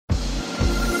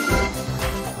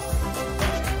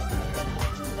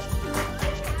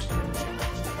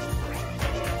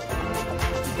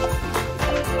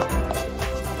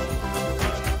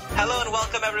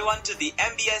on to the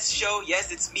MBS Show.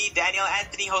 Yes, it's me, Daniel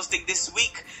Anthony, hosting this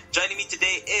week. Joining me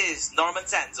today is Norman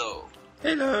Sanzo.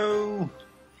 Hello.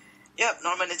 Yep,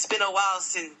 Norman, it's been a while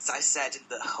since I sat in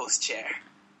the host chair.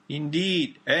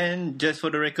 Indeed. And just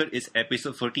for the record, it's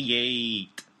episode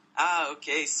 48. Ah,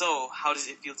 okay. So, how does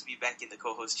it feel to be back in the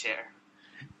co-host chair?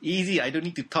 Easy, I don't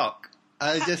need to talk.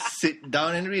 I'll just sit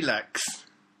down and relax.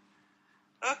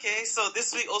 Okay, so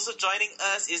this week also joining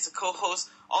us is a co-host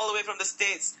all the way from the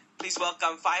States. Please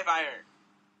welcome Five Iron.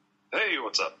 Hey,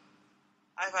 what's up?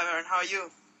 Hi, Five Iron. How are you?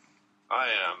 I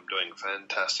am doing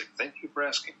fantastic. Thank you for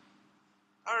asking.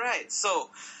 All right.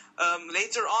 So,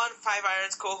 later on, Five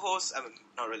Iron's co-host,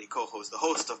 not really co-host, the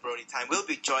host of Brony Time will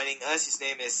be joining us. His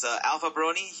name is Alpha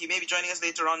Brony. He may be joining us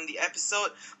later on in the episode.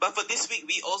 But for this week,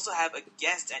 we also have a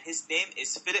guest, and his name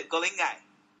is Philip Golingai.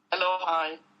 Hello,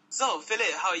 hi. So,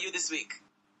 Philip, how are you this week?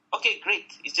 Okay,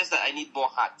 great. It's just that I need more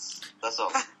hearts. That's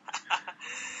all.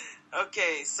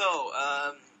 Okay, so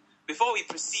before we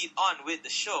proceed on with the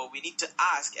show, we need to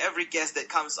ask every guest that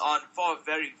comes on 4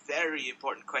 very, very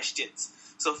important questions.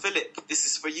 So, Philip, this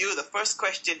is for you. The first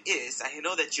question is, I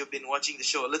know that you've been watching the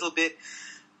show a little bit.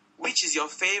 Which is your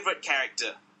favorite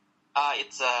character?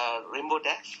 It's Rainbow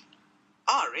Dash.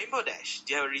 Ah, Rainbow Dash.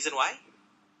 Do you have a reason why?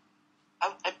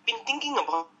 I've been thinking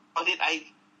about it.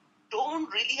 I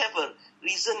don't really have a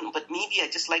reason, but maybe I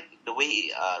just like the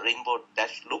way Rainbow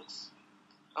Dash looks.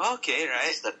 Okay,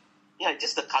 right.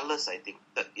 Just the colors, I think.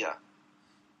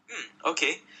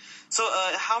 Okay. So,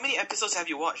 how many episodes have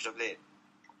you watched of late?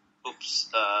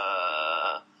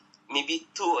 Maybe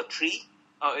 2 or 3.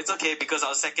 Oh, it's okay, because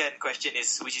our second question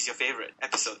is, which is your favorite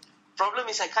episode? Problem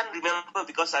is I can't remember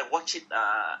because I watched it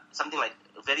something like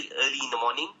very early in the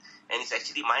morning, and it's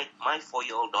actually my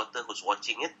 4-year-old daughter who's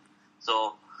watching it.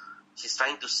 So she's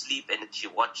trying to sleep, and she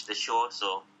watched the show.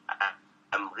 So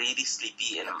I'm really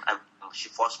sleepy, and she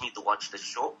forced me to watch the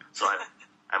show. So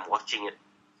I'm watching it.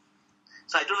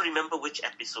 So I don't remember which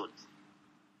episode.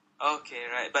 Okay,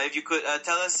 right. But if you could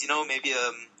tell us, maybe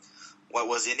what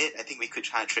was in it, I think we could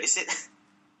try and trace it.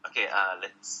 Okay,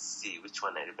 let's see which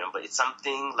one I remember. It's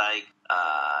something like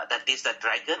that there's that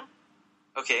dragon.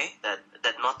 Okay.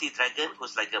 That naughty dragon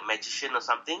who's like a magician or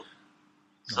something.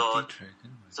 Naughty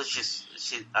dragon. So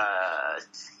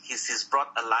he's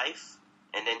brought alive,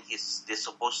 and then they're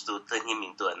supposed to turn him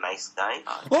into a nice guy.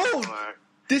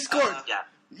 Discord.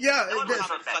 Yeah. That one was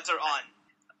on Flutter On.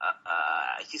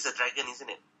 He's a dragon, isn't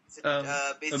it?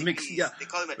 Basically, a mix, yeah. They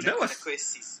call him a dragon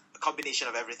quiz. He's a combination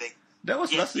of everything. That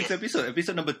was last week's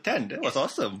episode number 10. That was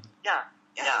awesome. Yeah.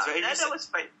 That was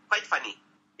quite funny.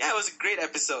 Yeah, it was a great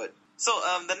episode. So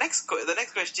the next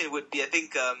question would be, I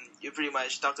think you pretty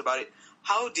much talked about it.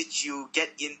 How did you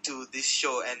get into this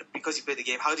show? And because you played the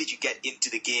game, how did you get into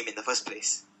the game in the first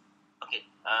place? Okay,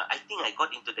 I think I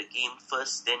got into the game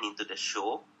first, then into the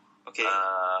show. Okay.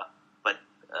 But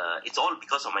it's all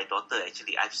because of my daughter,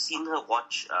 actually. I've seen her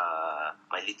watch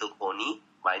My Little Pony,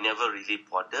 but I never really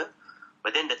bothered.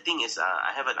 But then the thing is,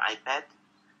 I have an iPad,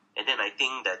 and then I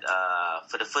think that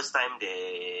for the first time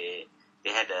they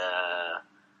had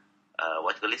an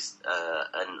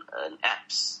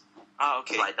apps. Ah,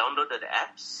 okay. So I downloaded the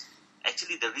apps.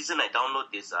 Actually, the reason I download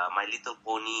this My Little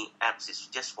Pony apps is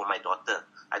just for my daughter.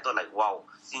 I thought like, wow,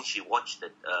 since she watched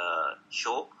the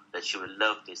show, that she will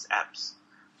love these apps.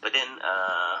 But then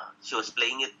she was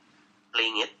playing it,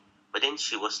 but then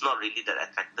she was not really that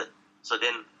attracted. So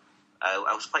then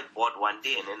I was quite bored one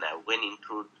day, and then I went in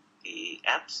through the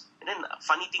apps. And then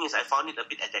funny thing is, I found it a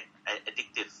bit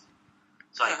addictive.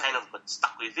 So I kind of got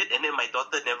stuck with it, and then my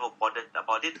daughter never bothered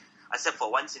about it, except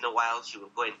for once in a while she will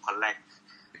go and collect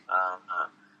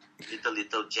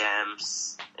little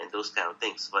gems and those kind of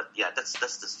things. But yeah, that's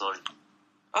the story.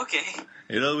 Okay.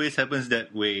 It always happens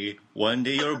that way. One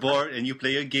day you're bored and you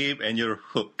play a game and you're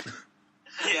hooked.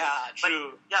 Yeah,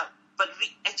 true. But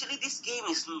actually this game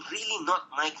is really not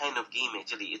my kind of game,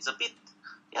 actually. It's a bit...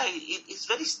 Yeah, it's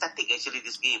very static, actually,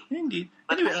 this game. Indeed.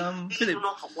 But anyway, I really Philip, don't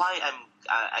know why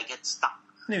I get stuck.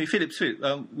 Anyway, Philip,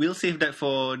 we'll save that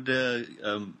for the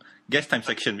guest time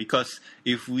section, because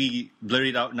if we blur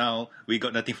it out now, we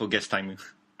got nothing for guest time.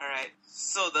 Alright,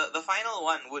 so the final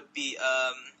one would be,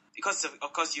 because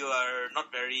of course you are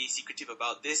not very secretive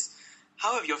about this,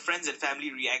 how have your friends and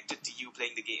family reacted to you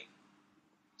playing the game?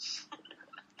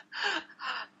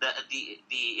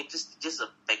 The interest, just a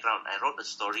background, I wrote a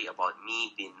story about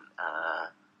me being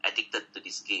addicted to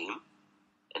this game,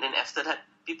 and then after that,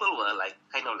 people were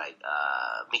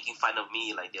making fun of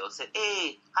me. Like, they will say,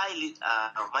 "Hey, hi,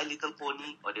 My Little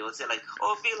Pony," or they will say like,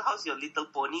 "Oh, Phil, how's your little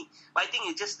pony?" But I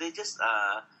think they just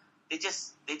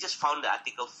found the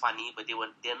article funny, but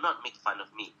they're not making fun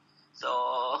of me. So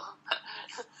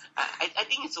I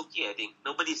think it's okay. I think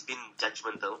nobody's been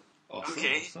judgmental.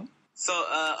 Okay. Awesome. So,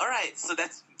 all right. So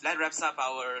that wraps up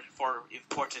our 4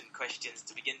 important questions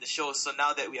to begin the show. So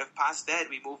now that we have passed that,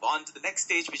 we move on to the next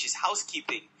stage, which is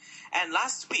housekeeping. And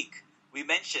last week, we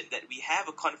mentioned that we have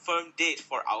a confirmed date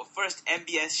for our first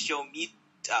MBS Show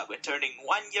meetup. We're turning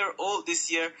 1 year old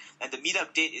this year, and the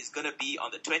meetup date is going to be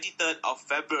on the 23rd of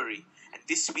February. And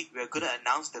this week, we're going to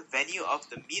announce the venue of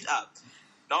the meetup.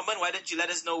 Norman, why don't you let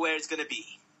us know where it's going to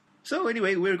be? So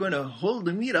anyway, we're going to hold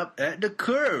the meetup at the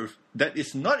Curve. That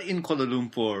is not in Kuala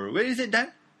Lumpur. Where is it,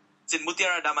 Dan? It's in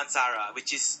Mutiara Damansara,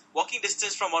 which is walking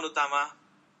distance from One Utama.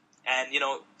 And,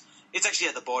 it's actually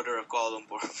at the border of Kuala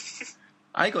Lumpur.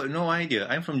 I got no idea.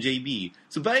 I'm from JB.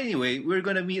 So, but anyway, we're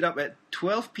going to meet up at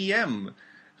 12 p.m.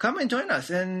 Come and join us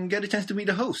and get a chance to meet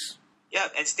the host. Yeah,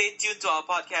 and stay tuned to our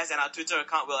podcast and our Twitter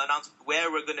account. We'll announce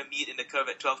where we're going to meet in the Curve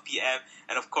at 12 p.m.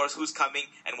 and, of course, who's coming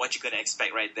and what you're going to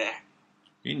expect right there.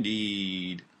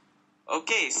 Indeed.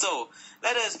 Okay, so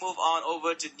let us move on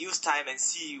over to news time and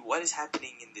see what is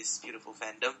happening in this beautiful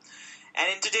fandom.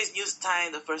 And in today's news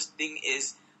time, the first thing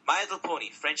is My Little Pony,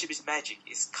 Friendship is Magic,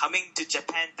 is coming to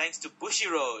Japan thanks to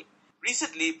Bushiroad.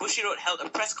 Recently, Bushiroad held a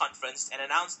press conference and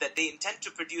announced that they intend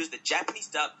to produce the Japanese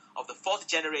dub of the 4th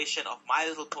generation of My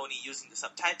Little Pony using the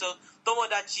subtitle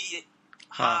Tomodachi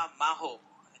ha Maho.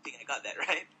 I think I got that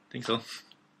right. Think so.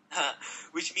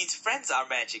 Which means friends are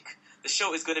magic. The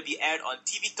show is going to be aired on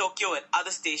TV Tokyo and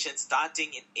other stations starting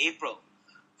in April.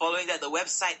 Following that, the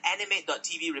website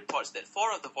animate.tv reports that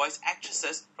 4 of the voice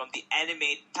actresses from the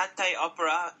anime Tantai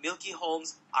opera Milky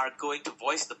Holmes are going to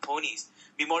voice the ponies.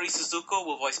 Mimori Suzuko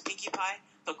will voice Pinkie Pie,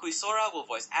 Tokui Sora will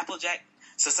voice Applejack,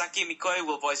 Sasaki Mikoi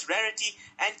will voice Rarity,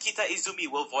 and Kita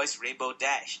Izumi will voice Rainbow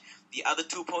Dash. The other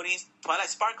 2 ponies, Twilight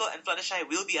Sparkle and Fluttershy,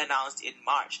 will be announced in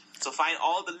March. So find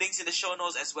all the links in the show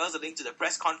notes as well as the link to the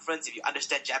press conference. If you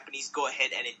understand Japanese, go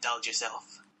ahead and indulge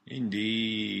yourself.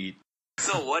 Indeed.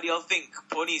 So what do y'all think?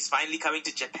 Ponies finally coming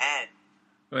to Japan.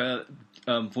 Well,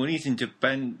 ponies in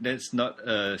Japan, that's not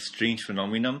a strange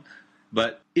phenomenon.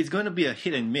 But it's going to be a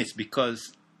hit and miss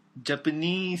because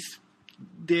Japanese,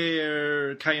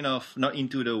 they're kind of not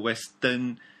into the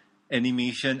Western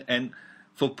animation. And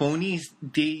for ponies,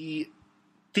 they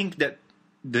think that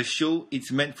the show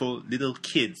is meant for little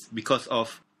kids because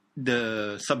of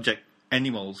the subject,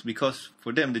 animals. Because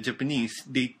for them, the Japanese,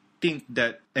 they think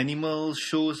that animal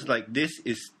shows like this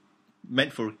is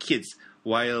meant for kids,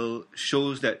 while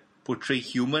shows that portray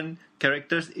human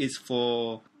characters is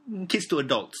for kids to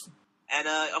adults. And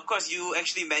of course, you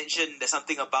actually mentioned there's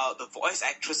something about the voice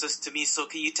actresses to me. So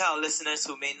can you tell listeners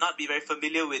who may not be very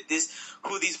familiar with this,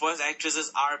 who these voice actresses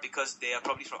are, because they are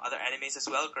probably from other animes as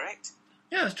well, correct?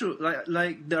 Yeah, it's true.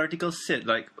 Like the article said,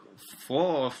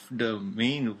 4 of the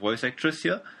main voice actors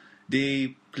here,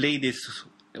 they play this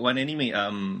one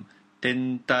anime,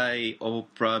 Tentai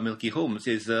Opera Milky Holmes.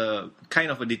 Is a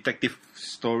kind of a detective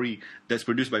story that's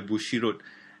produced by Bushiroad.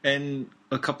 And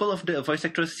a couple of the voice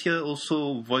actors here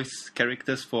also voice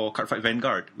characters for Cardfight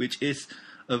Vanguard, which is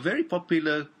a very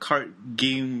popular card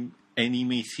game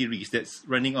anime series that's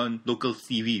running on local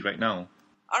TV right now.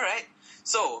 Alright,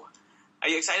 so are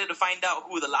you excited to find out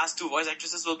who the last 2 voice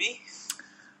actresses will be?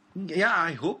 Yeah,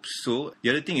 I hope so.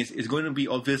 The other thing is, it's going to be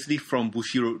obviously from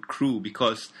Bushiroad crew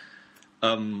because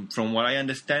from what I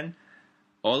understand,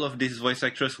 all of these voice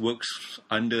actors works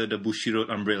under the Bushiroad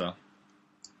umbrella.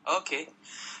 Okay.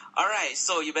 Alright,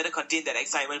 so you better contain that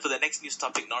excitement for the next news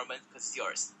topic, Norman, because it's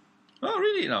yours. Oh,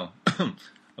 really now?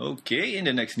 Okay, in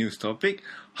the next news topic,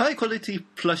 high-quality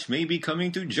plush may be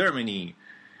coming to Germany.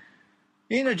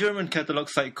 In a German catalog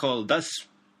site called Das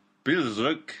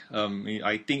Spielzeug,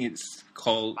 I think it's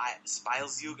called...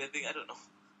 Spielzeug, I think, I don't know.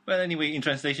 Well, anyway, in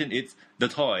translation, it's The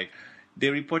Toy. They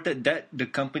reported that the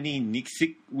company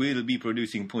Nixik will be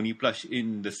producing pony plush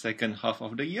in the second half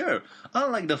of the year.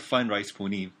 Unlike the Funrise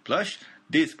pony plush,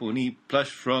 this pony plush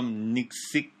from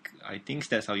Nixik, I think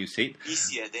that's how you say it.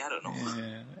 Easy, I think, I don't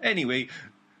know. Anyway,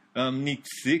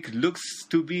 Nixik looks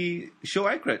to be show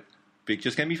accurate.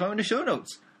 Pictures can be found in the show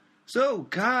notes. So,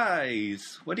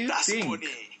 guys, what do you think? Pony.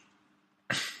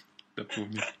 The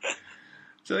pony.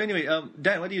 So anyway,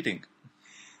 Dan, what do you think?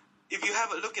 If you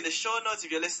have a look in the show notes,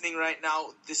 if you're listening right now,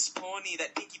 this pony,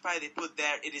 that Pinkie Pie they put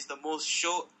there, it is the most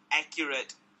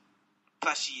show-accurate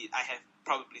plushie I have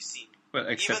probably seen. Well,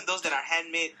 Even those that are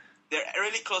handmade, they're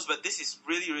really close, but this is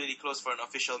really, really close for an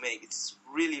official make. It's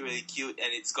really, really cute,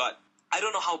 and it's got... I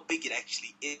don't know how big it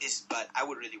actually is, but I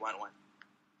would really want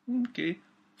one. Okay.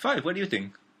 5, what do you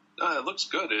think? It looks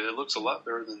good. It looks a lot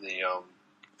better than the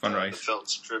Funrise. the felt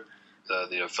strip,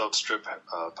 the felt strip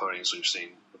ponies we've seen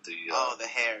with the the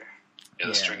hair.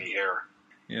 the stringy hair.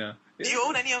 Yeah. Do you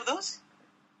own any of those?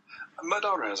 My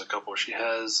daughter has a couple. She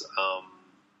has a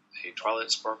Twilight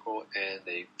Sparkle and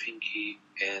a Pinky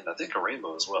and I think a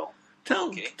Rainbow as well.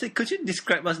 Could you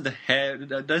describe us the hair?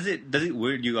 Does it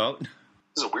weird you out?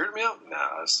 Does it weird me out?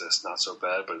 Nah, it's not so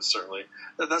bad, but it's certainly...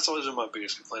 That's always been my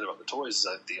biggest complaint about the toys, is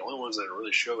that the only ones that are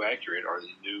really show accurate are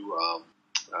the new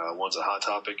ones at Hot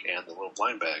Topic and the little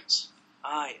blind bags.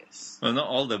 Ah, yes. Well, not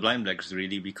all the blind bags,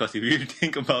 really, because if you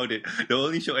think about it, the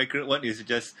only show accurate one is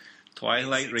just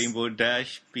Twilight, Rainbow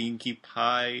Dash, Pinkie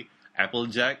Pie,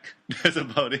 Applejack. That's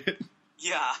about it.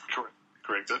 Yeah.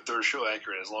 Correct. They're show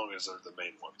accurate as long as they're the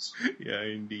main ones. Yeah,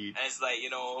 indeed. And it's like,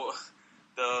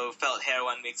 the felt hair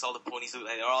one makes all the ponies look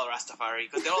like they're all Rastafari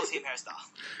because they're all the same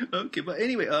hairstyle. Okay, but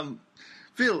anyway,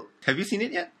 Phil, have you seen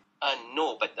it yet?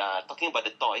 No, but talking about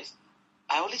the toys,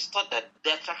 I always thought that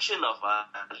the attraction of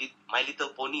My Little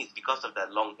Pony is because of the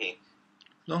long hair.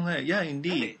 Long hair, yeah,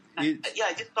 indeed. I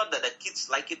just thought that the kids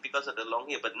like it because of the long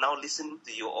hair, but now listening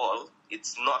to you all,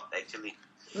 it's not actually.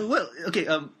 Well, okay,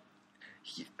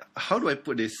 how do I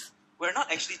put this? We're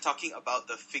not actually talking about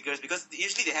the figures because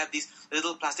usually they have these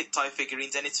little plastic toy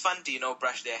figurines and it's fun to,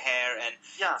 brush their hair and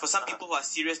for some people who are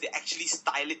serious, they actually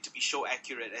style it to be show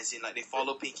accurate, as in like they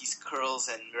follow Pinky's curls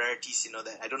and rarities,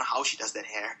 that I don't know how she does that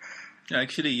hair.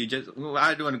 Actually, I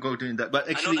don't want to go into that, but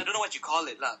actually... I don't know what you call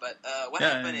it, but what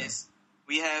happened is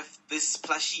we have this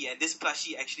plushie, and this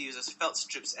plushie actually uses felt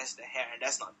strips as the hair, and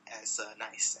that's not as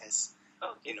nice as,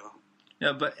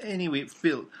 Yeah, but anyway,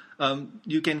 Phil,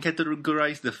 you can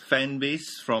categorize the fan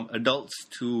base from adults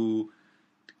to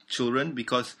children,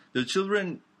 because the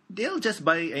children, they'll just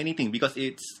buy anything because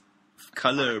it's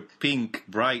color, pink,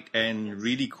 bright, and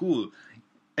really cool.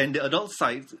 And the adult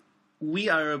side, we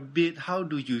are a bit, how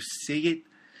do you say it,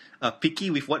 picky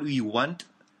with what we want.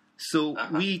 So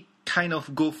we kind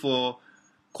of go for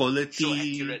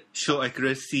quality, show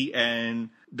accuracy, and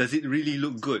does it really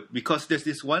look good? Because there's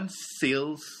this one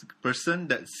salesperson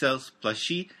that sells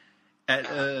plushie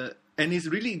and it's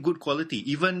really good quality.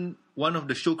 Even one of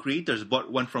the show creators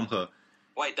bought one from her.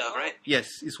 White Dove, right?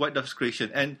 Yes, it's White Dove's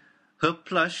creation. And her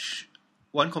plush,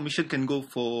 one commission can go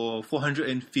for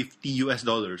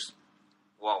 $450.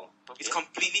 Wow. Okay. It's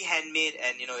completely handmade,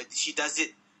 and she does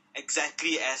it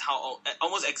exactly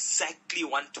almost exactly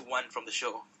 1-to-1 from the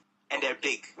show, and they're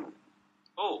big.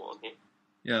 Oh, okay.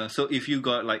 Yeah, so if you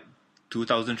got like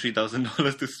 $2,000,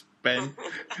 $3,000 to spend,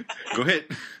 go ahead,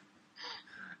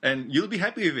 and you'll be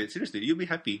happy with it. Seriously, you'll be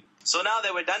happy. So now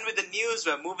that we're done with the news,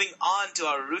 we're moving on to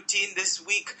our routine this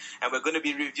week, and we're going to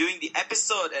be reviewing the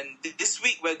episode. And this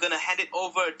week, we're going to hand it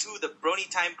over to the Brony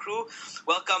Time crew.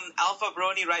 Welcome Alpha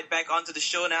Brony right back onto the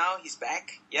show now. He's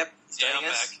back. Yep, he's joining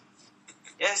us. Back.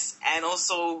 Yes, and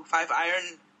also Five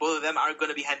Iron. Both of them are going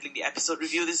to be handling the episode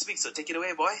review this week. So take it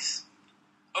away, boys.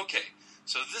 Okay,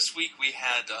 so this week we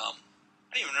had, I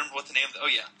don't even remember what the name of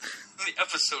the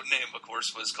episode name, of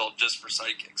course, was called Just for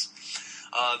Sidekicks.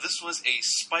 This was a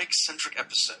Spike-centric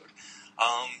episode,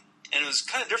 and it was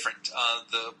kind of different.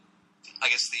 I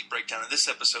guess the breakdown of this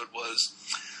episode was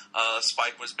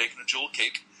Spike was baking a jewel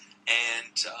cake,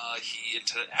 and he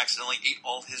accidentally ate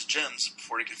all his gems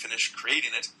before he could finish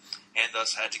creating it, and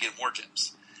thus had to get more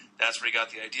gems. That's where he got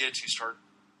the idea to start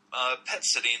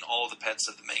pet-sitting all the pets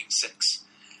of the main six,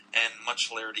 and much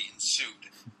hilarity ensued.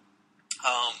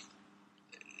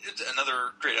 It's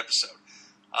another great episode.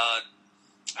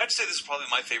 I'd say this is probably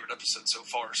my favorite episode so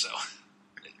far, so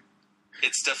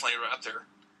it's definitely up there.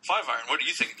 Five Iron, what do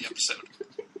you think of the episode?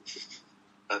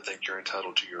 I think you're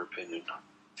entitled to your opinion.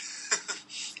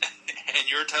 And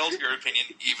you're entitled to your opinion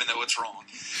even though it's wrong.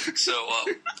 So,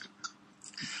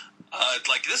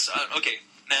 like this, okay,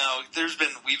 now we've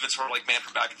been sort of like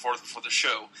bantering back and forth before the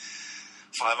show.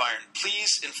 Five Iron,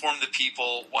 please inform the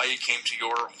people why you came to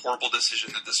your horrible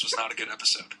decision that this was not a good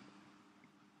episode.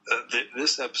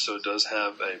 This episode does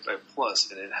have a plus,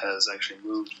 and it has actually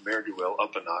moved Ne'er-Do-Well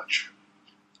up a notch.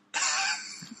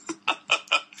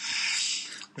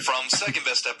 From second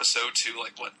best episode to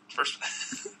like what first?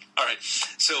 All right.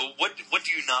 So what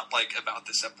do you not like about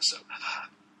this episode?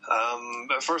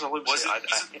 First, I'll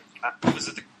was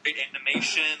it the great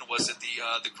animation? Was it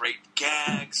the great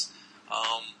gags?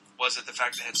 Was it the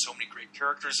fact that it had so many great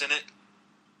characters in it?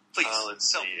 Please, let's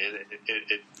see.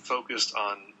 It focused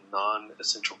on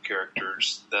non-essential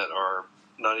characters that are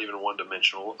not even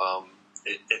one-dimensional.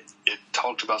 It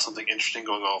talked about something interesting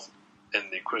going off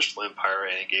in the Crystal Empire,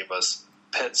 and it gave us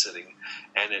pet sitting,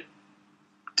 and it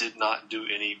did not do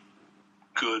any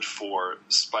good for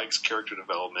Spike's character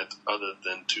development other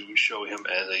than to show him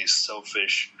as a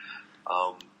selfish,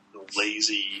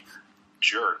 lazy,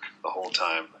 jerk the whole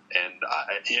time. And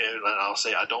I'll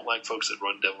say I don't like folks that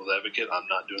run devil's advocate. I'm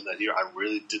not doing that here. I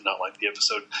really did not like the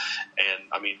episode. And,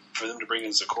 I mean, for them to bring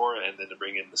in Zecora and then to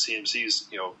bring in the CMC's,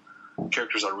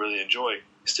 characters I really enjoy,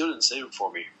 still didn't save it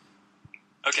for me.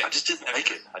 Okay. I just didn't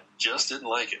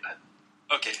like it.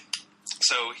 Okay.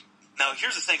 So, now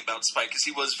here's the thing about Spike, because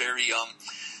he was very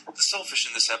selfish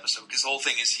in this episode, because the whole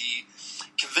thing is he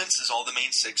convinces all the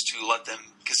main six to let them,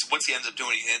 because once he ends up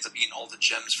doing it, he ends up eating all the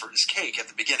gems for his cake at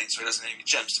the beginning, so he doesn't have any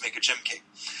gems to make a gem cake.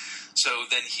 So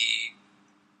then he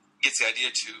gets the idea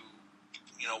to,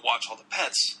 watch all the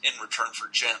pets in return for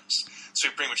gems. So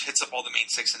he pretty much hits up all the main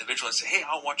six individually and says, hey,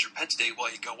 I'll watch your pet today while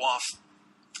you go off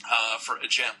for a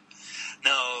gem.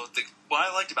 Now, what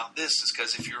I liked about this is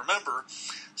because if you remember,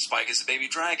 Spike is a baby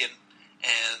dragon,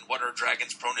 and what are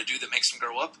dragons prone to do that makes them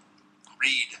grow up?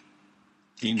 Greed.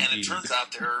 Indeed. And it turns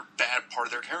out they're a bad part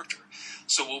of their character.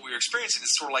 So what we're experiencing is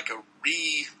sort of like a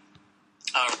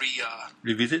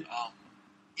revisit?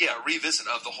 Revisit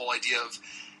of the whole idea of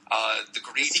the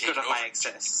greed Secret taking of My over.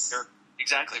 Excess.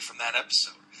 Exactly, from that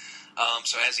episode.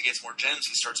 So as he gets more gems,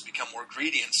 he starts to become more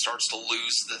greedy and starts to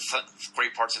lose the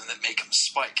great parts of him that make him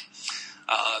Spike.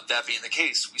 That being the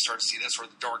case, we start to see that sort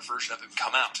of the dark version of him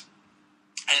come out.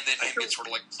 And then him get sort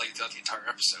of like played throughout the entire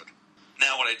episode.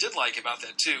 Now, what I did like about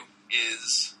that, too,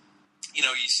 is, you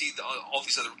see all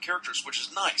these other characters, which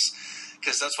is nice.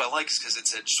 Because that's what I like, is because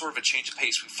it's sort of a change of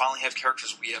pace. We finally have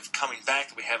characters we have coming back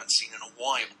that we haven't seen in a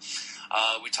while.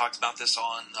 We talked about this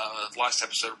on the last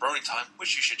episode of Brony Time,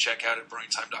 which you should check out at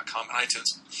bronytime.com and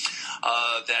iTunes.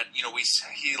 That, we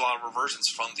see a lot of reversions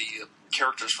from the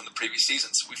characters from the previous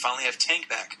seasons. We finally have Tank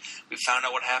back. We found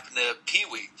out what happened to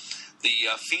Pee-wee,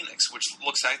 the Phoenix, which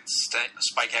looks like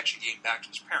Spike actually getting back to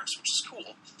his parents, which is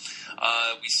cool.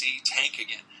 We see Tank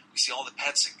again. We see all the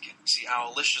pets again. We see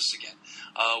Owlicious again.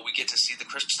 We get to see the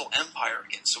Crystal Empire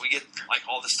again. So we get,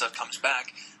 all this stuff comes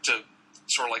back to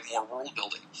sort of more world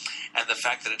building. And the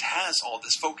fact that it has all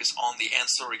this focus on the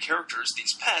ancillary characters,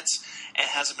 these pets, and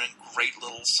has them in great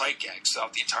little sight gags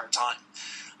throughout the entire time.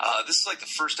 This is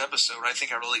the first episode I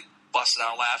think I really busted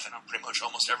out laughing on pretty much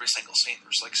almost every single scene.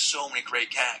 There's so many great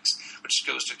gags, which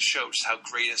goes to show just how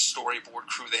great a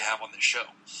storyboard crew they have on this show.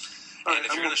 All and right,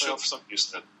 if you're going to show something you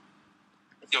said.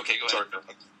 Okay, go ahead.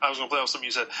 Sorry, I was going to play off something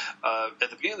you said. At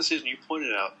the beginning of the season, you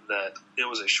pointed out that it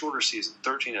was a shorter season,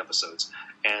 13 episodes,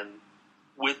 and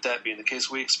with that being the case,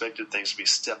 we expected things to be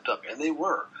stepped up, and they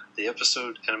were. The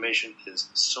episode animation is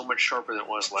so much sharper than it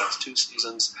was last two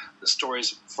seasons. The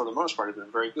stories, for the most part, have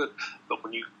been very good. But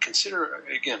when you consider,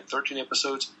 again, 13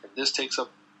 episodes, and this takes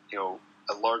up,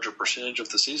 a larger percentage of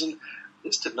the season,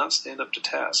 this did not stand up to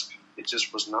task. It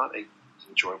just was not a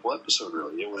enjoyable episode,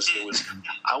 really. It was.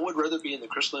 I would rather be in the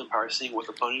Crystal Empire seeing what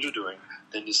the ponies are doing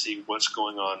than to see what's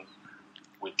going on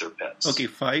with their pets. Okay,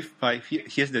 five.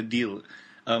 Here's the deal.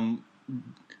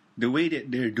 The way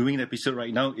that they're doing the episode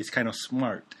right now is kind of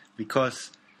smart,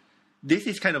 because this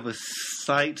is kind of a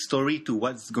side story to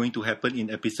what's going to happen in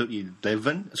episode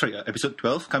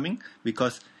 12 coming,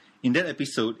 because in that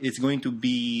episode it's going to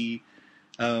be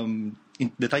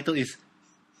the title is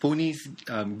Ponies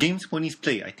Games Ponies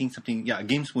Play. I think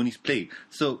Games Ponies Play.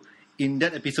 So in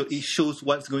that episode it shows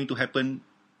what's going to happen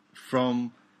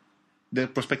from the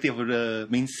perspective of the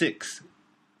main six.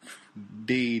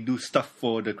 They do stuff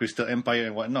for the Crystal Empire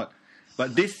and whatnot.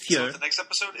 But this year... So what the next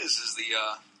episode is the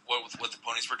what the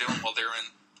ponies were doing while they were in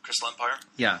Crystal Empire?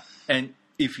 Yeah. And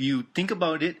if you think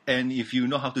about it, and if you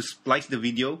know how to splice the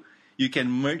video, you can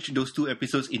merge those two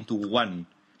episodes into one.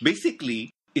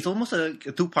 Basically, it's almost a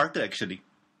two-parter, actually.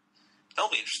 That'll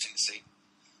be interesting to see.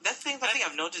 That's the thing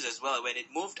I've noticed as well. When it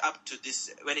moved up to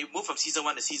this, when it moved from season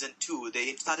 1 to season 2,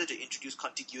 they started to introduce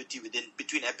contiguity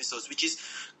between episodes, which is,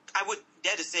 I would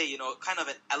dare to say, kind of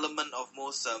an element of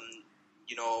most,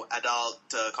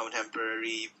 adult,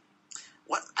 contemporary.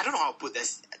 I don't know how to put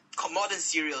this. Modern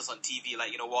serials on TV,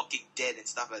 like Walking Dead and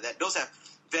stuff like that. Those have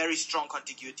very strong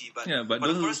contiguity, but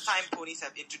the first time ponies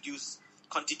have introduced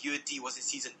contiguity was in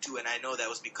season 2, and I know that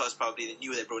was because probably they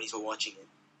knew that Bronies were watching it.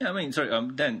 Yeah, I mean, sorry.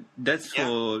 Dan, that's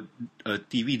for a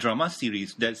TV drama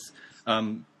series.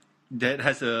 That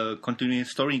has a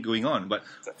continuous story going on. But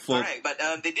correct. But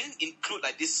they didn't include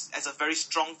this as a very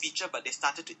strong feature. But they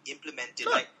started to implement it.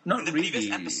 Not in the really.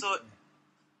 Previous episode,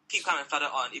 keep calm and flutter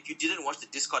on. If you didn't watch the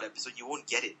Discord episode, you won't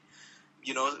get it.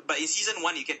 But in season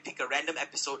 1, you can pick a random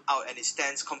episode out, and it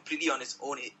stands completely on its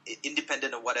own,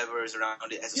 independent of whatever is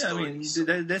around it as a story. I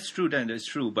mean, that's true. Dan, that's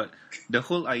true. But the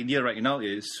whole idea right now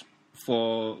is,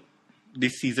 for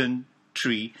this season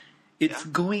 3, it's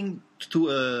going to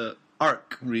a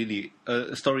arc, really,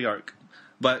 a story arc.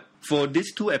 But for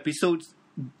these two episodes,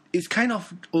 it's kind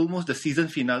of almost the season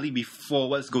finale before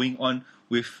what's going on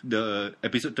with the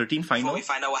episode 13 final. Before we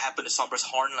find out what happened to Sombra's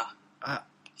horn lah.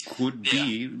 Could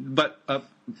be, but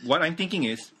what I'm thinking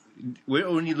is we're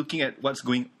only looking at what's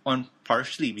going on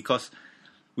partially, because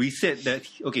we said that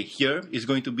here is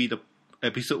going to be the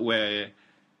episode where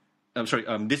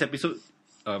this episode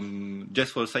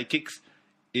Just for Sidekicks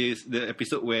is the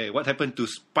episode where what happened to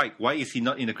Spike. Why is he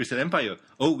not in the Crystal Empire?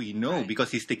 Oh, we know, because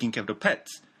he's taking care of the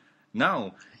pets.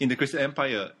 Now in the Crystal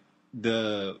Empire,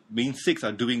 the main six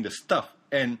are doing the stuff,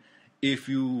 and if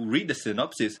you read the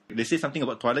synopsis, they say something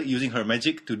about Twilight using her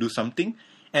magic to do something.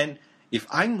 And if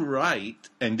I'm right,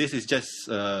 and this is just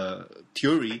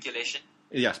theory... Speculation.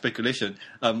 Yeah, speculation.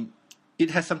 It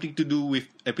has something to do with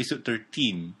episode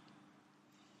 13.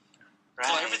 Right.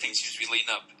 Well, everything seems to be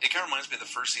leading up. It kind of reminds me of the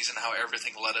first season, how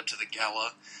everything led up to the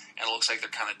gala, and it looks like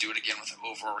they're kind of doing it again with an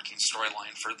overarching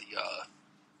storyline for the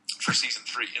for season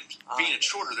 3. And being it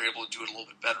shorter, they're able to do it a little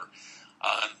bit better,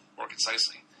 more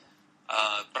concisely.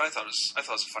 But I thought it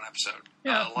was a fun episode.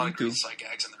 Yeah, a lot of me too. great side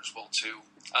gags in there as well too.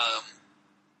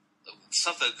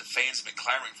 Stuff that the fans have been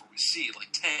clamoring for. We see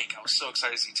like Tank. I was so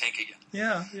excited to see Tank again.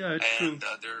 Yeah, it's true. And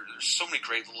there's so many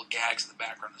great little gags in the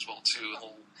background as well too.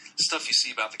 Little stuff you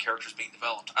see about the characters being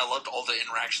developed. I loved all the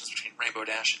interactions between Rainbow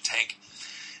Dash and Tank,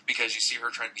 because you see her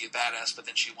trying to be a badass, but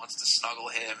then she wants to snuggle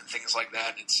him and things like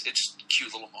that. It's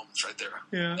cute little moments right there.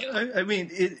 Yeah, I mean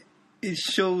it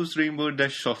shows Rainbow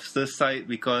Dash softer side,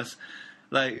 because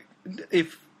like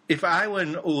if I were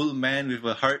an old man with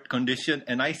a heart condition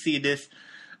and I see this,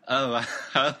 I'll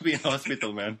be in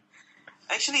hospital, man.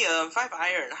 Actually, Five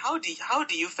Iron, how do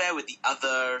you fare with the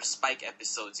other Spike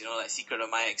episodes? You know, like Secret of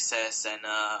My Excess and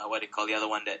what do you call the other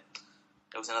one that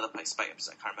there was another Spike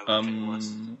episode. I can't remember which one it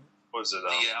was. What was it?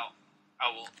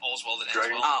 All's Well That Ends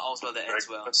Dragon- Well. All's Well That Ends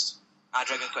Well.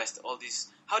 Dragon Quest. All these.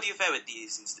 How do you fare with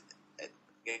these?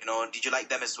 You know, did you like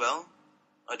them as well,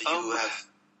 or did you have?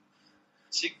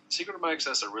 Secret of My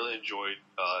Excess I really enjoyed,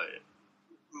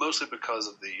 mostly because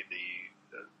of the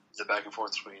back and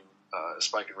forth between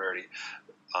Spike and Rarity.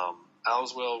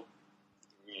 Owlswell,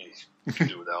 you can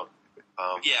do without.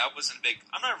 Yeah, I wasn't big.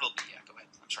 I'm not a real big. Yeah, go ahead.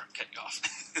 I'm sorry, I'm cutting you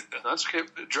off. That's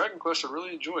okay. Dragon Quest I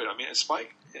really enjoyed. I mean,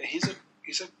 Spike, he's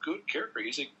a good character.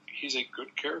 He's a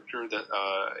good character that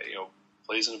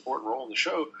plays an important role in the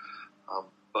show.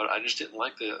 But I just didn't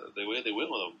like the way they went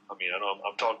with him. I mean, I know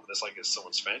I'm talking this like it's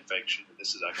someone's fan fiction, and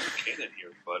this is actually canon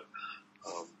here. But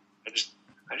I just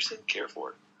didn't care for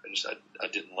it. I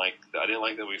didn't like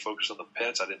that we focused on the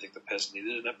pets. I didn't think the pets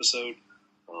needed an episode.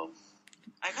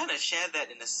 I kind of share that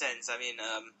in a sense. I mean,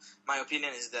 my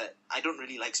opinion is that I don't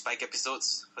really like Spike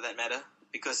episodes, for that matter,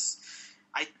 because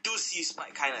I do see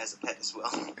Spike kind of as a pet as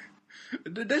well.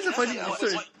 That's a funny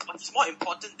answer. He's more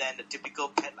important than the typical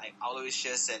pet like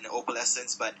Aloysius and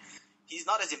Opalescence, but he's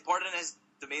not as important as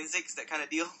the main six, that kind of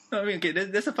deal. I mean, okay,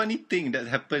 there's a funny thing that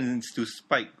happens to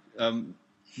Spike.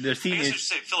 The scene I guess I is... should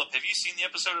say, Philip, have you seen the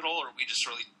episode at all, or are we just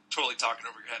really totally talking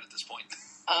over your head at this point?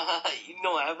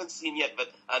 No, I haven't seen yet,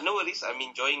 but no worries. I'm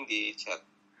enjoying the chat.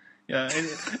 Yeah,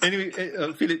 anyway,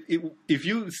 Philip, if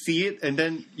you see it and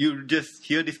then you just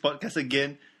hear this podcast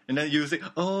again, and then you say,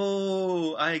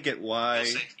 "Oh, I get why."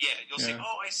 You'll say,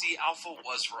 "Oh, I see. Alpha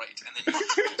was right," and then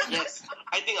Yes,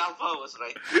 I think Alpha was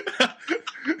right.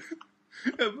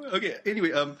 Okay.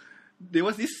 Anyway, there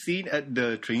was this scene at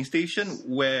the train station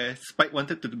where Spike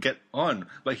wanted to get on,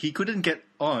 but he couldn't get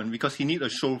on because he needed a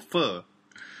chauffeur,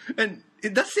 and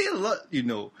it does say a lot, you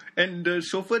know. And the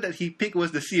chauffeur that he picked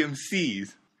was the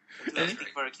CMCs. Let's bring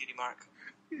for a cutie mark.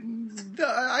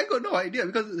 I got no idea,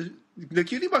 because the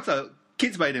cutie marks are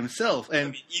kids by themselves, and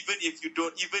I mean, even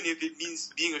if it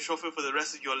means being a chauffeur for the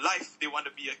rest of your life, they want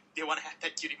to have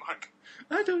that cutie mark.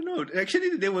 I don't know.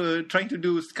 Actually, they were trying to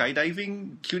do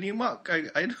skydiving cutie mark.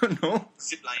 I don't know.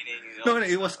 Ziplining. No,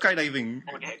 it was skydiving.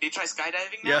 Oh, they try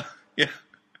skydiving now? Yeah.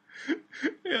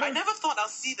 I never thought I'll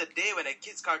see the day when a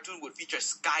kid's cartoon would feature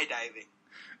skydiving.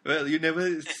 Well, you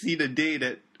never see the day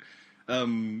that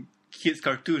kids'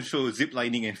 cartoons show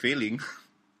ziplining and failing.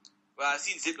 Well, I've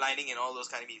seen ziplining and all those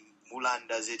kind of... Mulan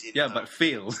does it in... But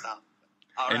fail.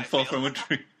 And fall from a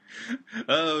tree.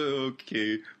 Oh,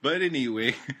 okay. But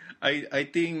anyway, I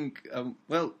think...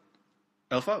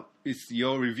 Alpha, it's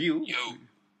your review. Yo.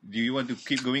 Do you want to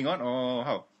keep going on, or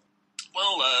how?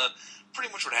 Well,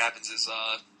 pretty much what happens is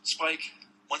Spike,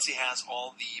 once he has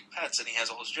all the pets and he has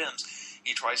all his gems,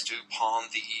 he tries to pawn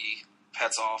the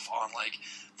pets off on, like,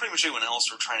 pretty much anyone else,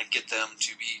 or trying to get them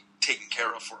to be taken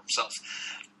care of for himself.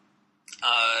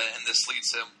 And this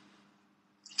leads him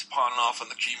to pawn off on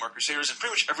the cutie mark crusaders, and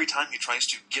pretty much every time he tries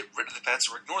to get rid of the pets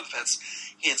or ignore the pets,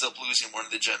 he ends up losing one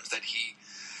of the gems that he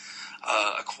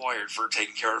acquired for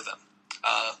taking care of them.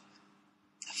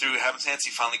 Through happenstance,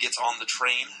 he finally gets on the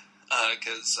train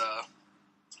because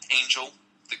Angel,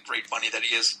 the great bunny that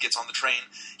he is, gets on the train.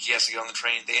 He has to get on the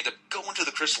train. They end up going to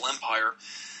the Crystal Empire,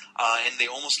 and they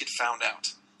almost get found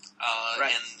out.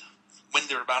 Right. And when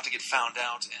they're about to get found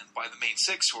out, and by the main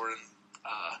six who are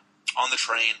on the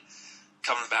train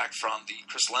coming back from the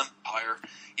Crystal Empire,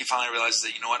 he finally realizes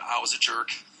that, you know what, I was a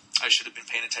jerk. I should have been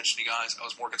paying attention to you guys. I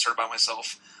was more concerned about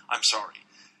myself. I'm sorry.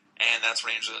 And that's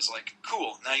when Angel is like,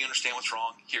 cool, now you understand what's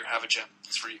wrong. Here, have a gem.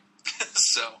 It's for you.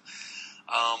 So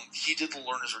he did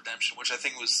learn his redemption, which I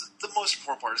think was the most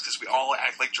important part, is because we all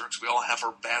act like jerks. We all have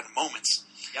our bad moments.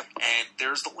 Yep. And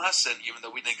there's the lesson, even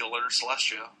though we didn't get a letter to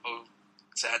Celestia. Oh,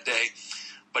 sad day.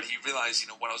 But he realized,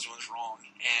 what I was doing was wrong.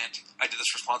 And I did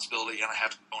this responsibility, and I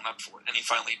have to own up for it. And he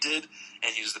finally did,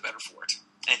 and he was the better for it.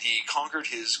 And he conquered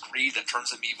his greed that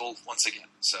turns him evil once again.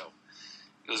 So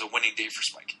it was a winning day for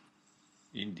Spike.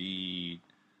 Indeed.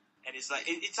 And it's like,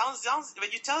 it sounds,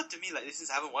 when you tell it to me, like, since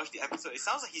I haven't watched the episode, it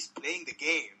sounds like he's playing the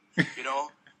game,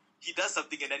 He does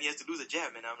something and then he has to lose a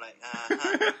gem, and I'm like,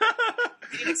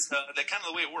 It's that kind of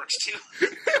the way it works, too.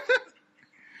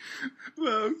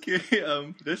 Well, okay,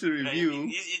 that's a review.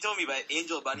 You told me about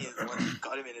Angel Bunny is the one who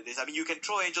got him into this. I mean, you can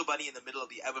throw Angel Bunny in the middle of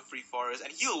the Everfree Forest,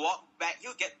 and he'll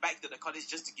get back to the cottage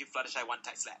just to give Fluttershy one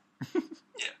tight slap.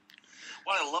 Yeah.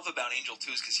 What I love about Angel,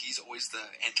 too, is because he's always the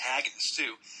antagonist,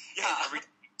 too. Yeah. And every time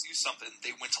they do something,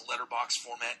 they went to letterbox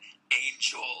format,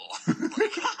 Angel.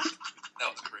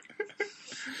 That was great.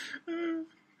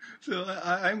 So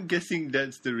I'm guessing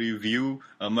that's the review,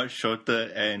 a much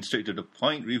shorter and straight to the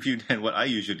point review than what I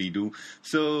usually do.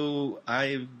 So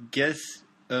I guess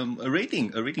a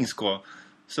rating score.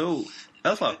 So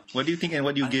Alpha, what do you think and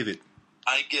what do you give it?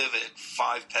 I give it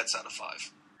 5 pets out of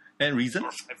 5. And reason?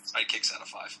 Or 5 sidekicks out of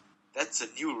 5. That's a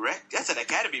new That's an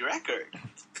Academy record.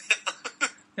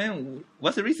 And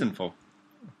what's the reason for?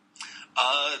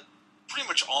 Pretty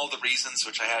much all the reasons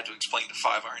which I had to explain to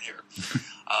 5 Iron here.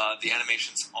 The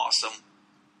animation's awesome.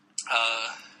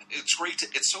 It's great. The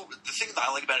thing that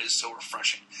I like about it is so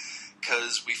refreshing,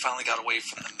 because we finally got away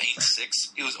from the main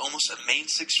 6. It was almost a main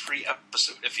 6 free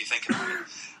episode, if you think about it.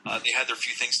 They had their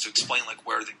few things to explain, like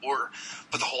where they were,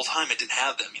 but the whole time it didn't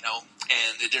have them,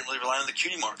 and it didn't really rely on the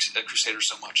cutie marks Crusaders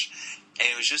so much. And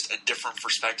it was just a different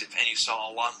perspective, and you saw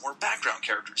a lot more background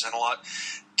characters and a lot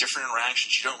different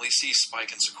interactions. You don't really see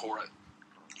Spike and Sakura.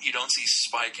 You don't see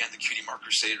Spike and the cutie mark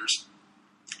Crusaders.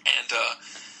 And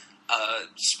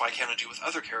Spike having to do with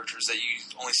other characters that you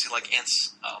only see like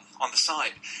ants on the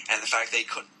side. And the fact they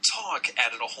couldn't talk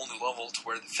added a whole new level to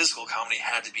where the physical comedy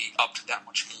had to be upped that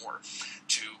much more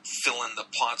to fill in the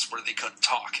plots where they couldn't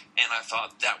talk. And I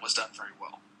thought that was done very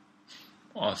well.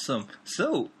 Awesome.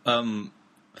 So,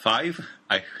 5,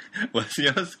 what's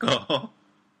your score?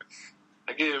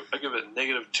 I give it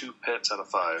 -2 pets out of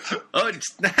 5. Oh, it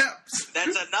snaps!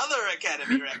 That's another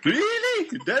Academy record. Really?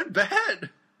 That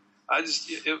bad? Look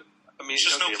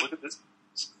at this.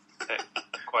 Hey,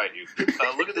 quiet you.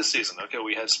 Look at this season. Okay,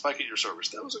 we had Spike at your service.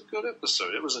 That was a good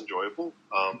episode. It was enjoyable.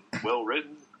 Well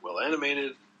written, well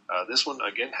animated. This one,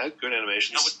 again, had good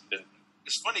animations.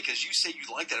 It's funny because you say you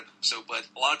like that episode, but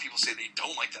a lot of people say they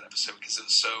don't like that episode because it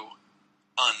was so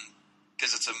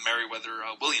because it's a Meriwether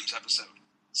Williams episode.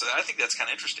 So I think that's kind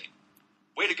of interesting.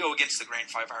 Way to go against the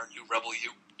Grand 5 Iron, you rebel,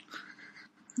 you.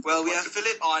 Well, we have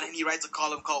Philip on, and he writes a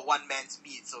column called One Man's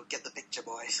Meat, so get the picture,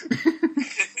 boys. Go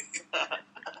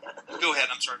ahead,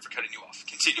 I'm sorry for cutting you off.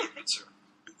 Continue, good sir.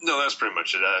 No, that's pretty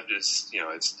much it. I just,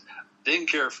 didn't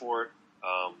care for it.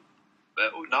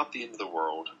 But not the end of the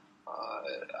world.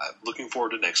 I'm looking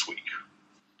forward to next week.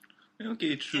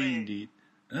 Okay, true indeed.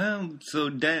 So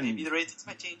then, maybe the ratings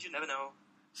might change. You never know.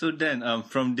 So then,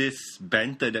 from this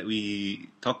banter that we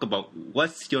talk about,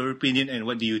 what's your opinion and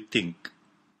what do you think?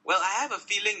 Well, I have a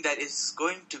feeling that it's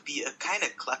going to be a kind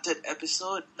of cluttered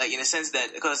episode, like in a sense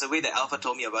that, because the way that Alpha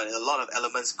told me about it, a lot of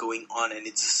elements going on, and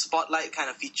it's a spotlight kind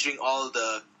of featuring all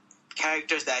the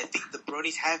characters that I think the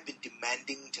Bronies have been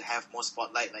demanding to have more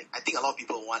spotlight. Like, I think a lot of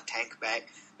people want Tank back,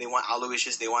 they want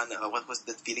Aloysius, they want, what was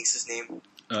the Phoenix's name?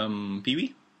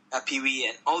 Pee-wee? Pee-wee,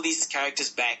 and all these characters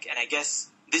back, and I guess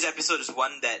this episode is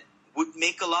one that would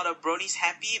make a lot of Bronies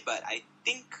happy, but I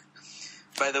think,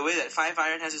 by the way that 5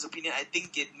 Iron has his opinion, I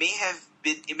think it may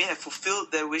have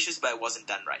fulfilled their wishes, but it wasn't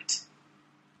done right.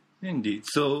 Indeed.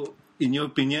 So, in your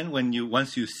opinion,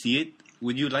 once you see it,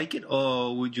 would you like it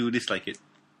or would you dislike it?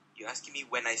 You're asking me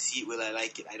when I see it, will I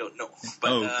like it? I don't know.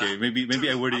 But, okay, maybe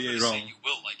I worded it wrong. Say you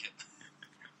will like it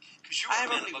because you have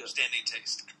a man of upstanding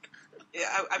taste.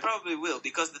 Yeah, I probably will,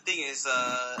 because the thing is,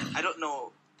 I don't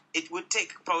know. it would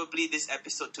take probably this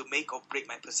episode to make or break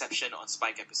my perception on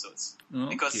Spike episodes. Okay.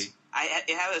 Because I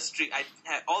have a streak. I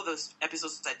have all those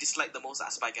episodes I dislike the most are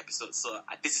Spike episodes. So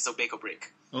this is a make or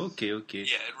break. Okay. Yeah,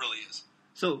 it really is.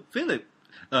 So, Philip,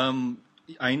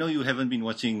 I know you haven't been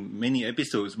watching many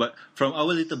episodes, but from our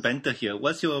little banter here,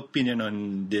 what's your opinion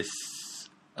on this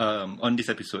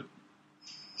episode?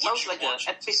 Sounds like an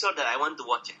episode that I want to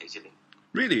watch, actually.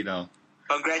 Really now?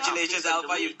 Congratulations, Yeah,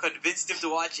 Alpha. You've convinced him to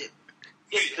watch it.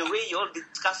 Yes, the way you all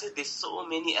discuss it, there's so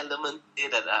many elements there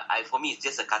that for me, it's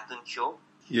just a cartoon show.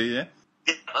 Yeah.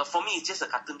 For me, it's just a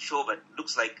cartoon show, but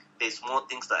looks like there's more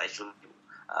things that I should be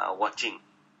watching.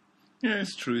 Yeah,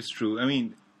 it's true. I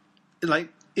mean, like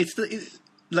it's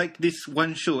like this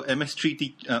one show,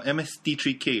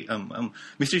 MST3K,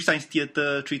 Mystery Science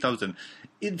Theater 3000.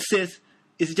 It says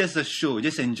it's just a show,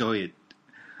 just enjoy it.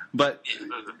 But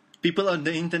people on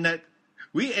the internet,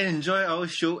 we enjoy our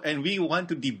show and we want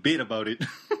to debate about it.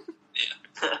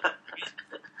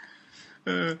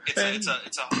 It's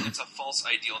a false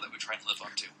ideal that we try and live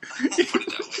up to. We'll put it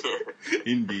that way.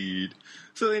 Indeed.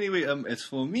 So anyway, as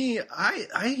for me,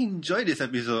 I enjoy this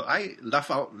episode. I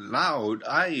laugh out loud.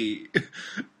 I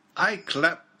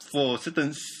clap for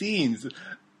certain scenes.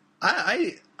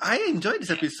 I enjoy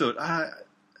this episode. I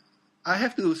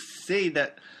have to say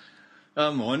that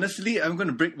honestly, I'm going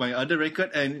to break my other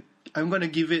record and I'm going to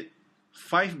give it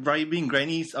 5 bribing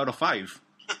grannies out of 5.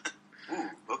 Ooh,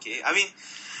 okay. I mean,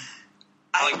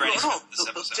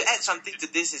 to add something to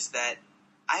this is that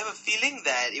I have a feeling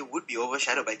that it would be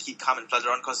overshadowed by Keep Calm and Flutter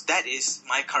On because that is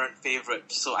my current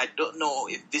favorite. So I don't know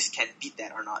if this can beat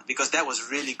that or not because that was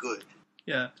really good.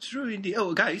 Yeah, true indeed.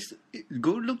 Oh, guys,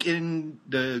 go look in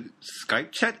the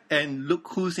Skype chat and look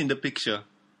who's in the picture.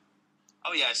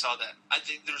 Oh yeah, I saw that. I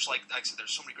think there's like I said,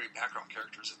 there's so many great background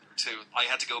characters in there too. I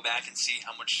had to go back and see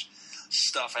how much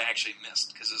stuff I actually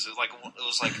missed because it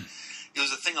was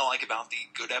a thing I like about the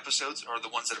good episodes are the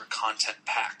ones that are content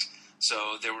packed.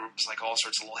 So there was like all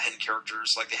sorts of little hidden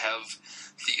characters. Like they have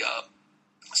the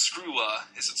Screw.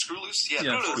 Is it Screw Loose? Yeah,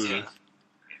 Screw Loose. Yeah.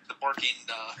 The barking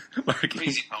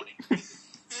crazy pony.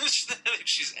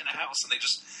 She's in a house, and they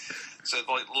just like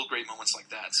little great moments like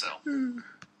that. So.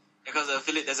 Because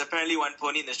Philip, there's apparently one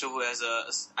pony in the show who has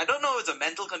I don't know if it's a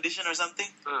mental condition or something.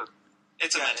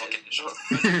 It's a mental condition.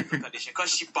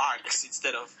 Because she barks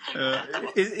instead of...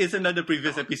 it's another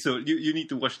previous episode. You need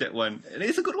to watch that one. And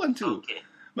it's a good one too. Okay.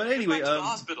 But anyway... to the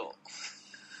hospital.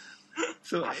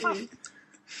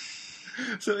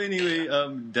 So anyway,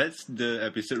 that's the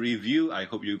episode review. I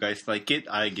hope you guys like it.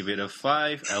 I give it a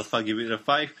 5. Alpha give it a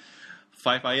 5.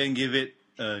 5 Iron give it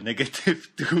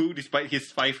 -2 despite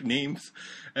his 5 names.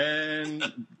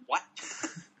 And what?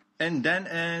 And Dan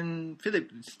and Philip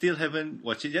still haven't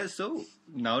watched it yet, so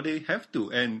now they have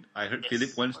to. And I heard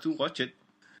Philip wants to watch it.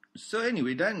 So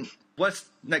anyway, Dan, what's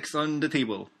next on the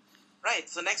table? Right,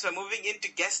 so next we're moving into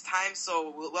guest time,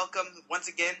 so we'll welcome once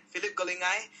again Philip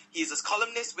Golingai. He's a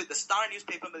columnist with the Star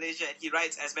newspaper Malaysia, and he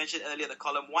writes, as mentioned earlier, the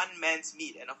column One Man's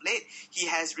Meat. And of late, he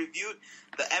has reviewed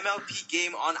the MLP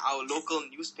game on our local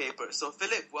newspaper. So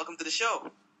Philip, welcome to the show.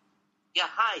 Yeah,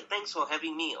 hi, thanks for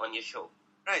having me on your show.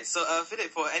 Right, so Philip,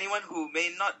 for anyone who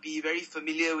may not be very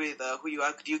familiar with who you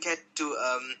are, could you care to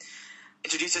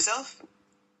introduce yourself?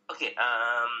 Okay,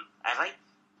 I write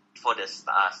for the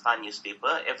Star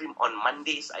newspaper. On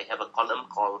Mondays, I have a column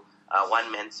called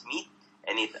One Man's Meat,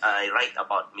 and I write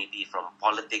about maybe from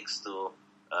politics to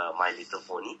My Little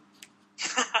Pony.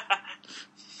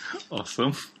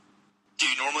 Awesome. Do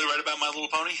you normally write about My Little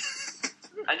Pony?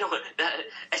 I know.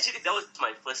 Actually, that was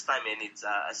my first time, and it's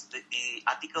the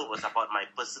article was about my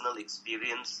personal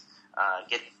experience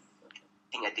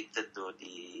getting addicted to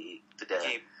the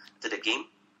game.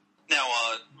 Now,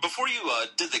 before you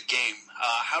did the game,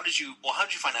 how did you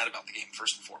find out about the game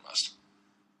first and foremost?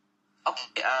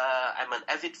 Okay, I'm an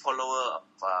avid follower of.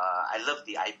 I love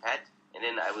the iPad, and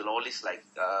then I will always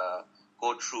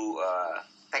go through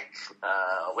tech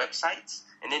websites,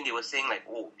 and then they were saying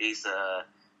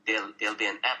there'll be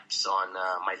an apps on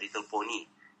My Little Pony.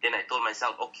 Then I told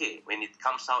myself, okay, when it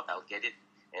comes out, I'll get it,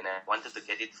 and I wanted to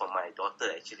get it for my daughter.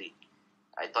 Actually,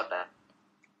 I thought that.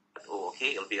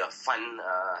 It'll be a fun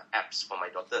apps for my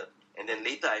daughter. And then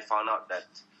later I found out that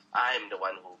I'm the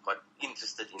one who got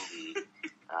interested in the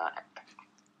app.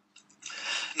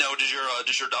 Now, does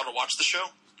your daughter watch the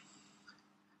show?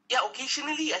 Yeah,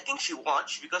 occasionally I think she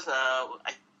watch because I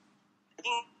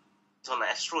think it's on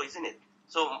Astro, isn't it?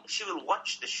 So she will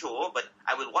watch the show, but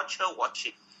I will watch her watch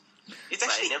it. It's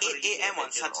actually 8 a.m.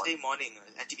 on Saturday morning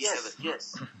at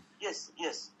TV7. Yes.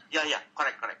 Yeah,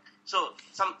 correct. So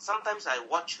sometimes I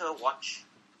watch her watch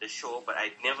the show, but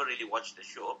I never really watched the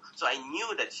show. So I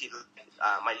knew that she liked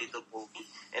My Little Pony.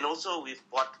 And also we've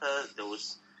bought her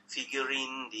those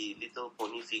figurine, the Little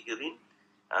Pony figurine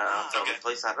from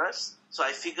Toys R Us. So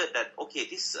I figured that, okay,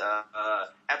 this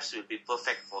apps will be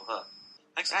perfect for her.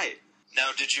 Right.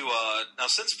 Now, did you, now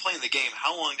since playing the game,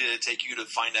 how long did it take you to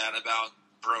find out about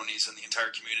Bronies and the entire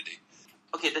community?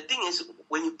 Okay, the thing is,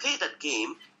 when you play that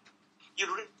game, you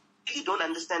really don't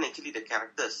understand actually the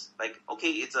characters. Like, okay,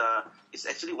 it's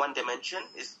actually one dimension.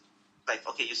 It's like,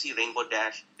 okay, you see Rainbow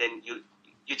Dash, then you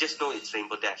just know it's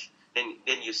Rainbow Dash.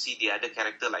 Then you see the other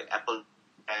character like Apple,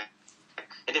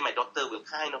 and then my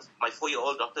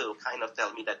 4-year-old daughter will kind of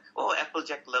tell me that, oh,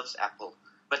 Applejack loves Apple.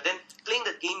 But then playing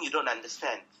the game, you don't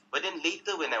understand. But then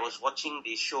later when I was watching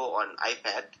the show on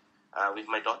iPad with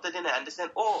my daughter, then I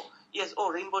understand,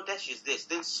 Rainbow Dash is this.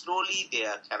 Then slowly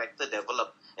their character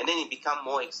developed, and then it became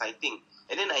more exciting.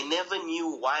 And then I never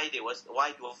knew why do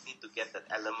I need to get that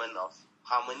element of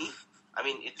harmony. I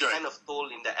mean, it's kind of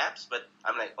told in the apps, but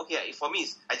I'm like, okay, for me,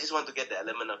 I just want to get the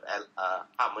element of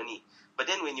harmony. But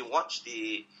then when you watch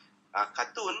the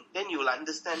cartoon, then you will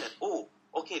understand that,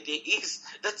 okay,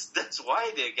 that's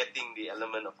why they're getting the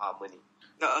element of harmony.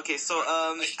 No, okay, so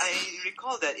I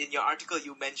recall that in your article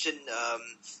you mentioned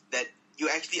that you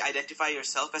actually identify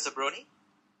yourself as a Brony?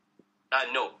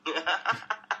 No.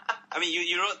 I mean,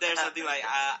 you wrote there something like,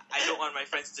 I don't want my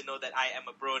friends to know that I am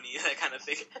a Brony, that kind of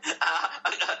thing.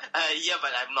 Yeah,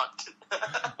 but I'm not.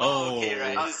 Okay,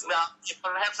 right.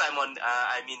 Perhaps I'm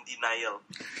in denial.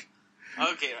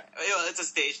 Okay, right. Well, it's a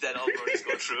stage that all Bronies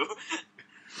go through.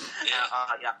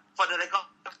 Yeah. For the record,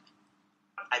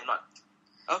 I'm not.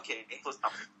 Okay.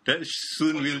 That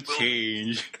soon will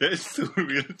change. That soon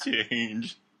will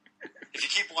change. If you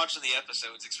keep watching the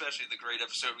episodes, especially the great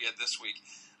episode we had this week,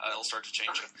 it'll start to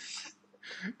change it.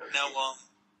 Now,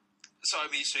 so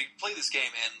you play this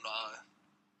game, and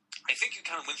I think you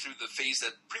kind of went through the phase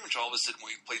that pretty much all of us did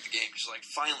when we played the game. Just like,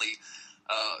 finally,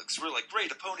 because we're like,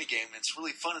 great, a pony game, and it's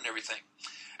really fun and everything.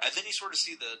 And then you sort of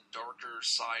see the darker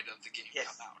side of the game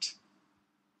come out.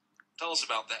 Tell us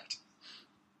about that.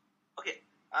 Okay,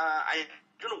 I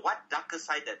don't know what darker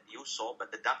side that you saw,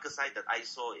 but the darker side that I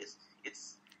saw is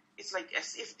it's like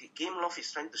as if the Gameloft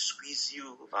is trying to squeeze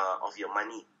you of your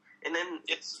money, and then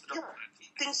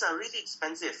things are really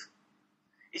expensive.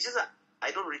 It's just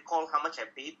I don't recall how much I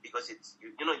paid because it's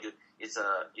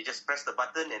you just press the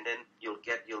button and then you'll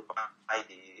buy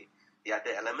the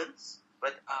other elements.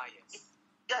 But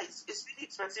it's really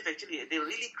expensive actually. They're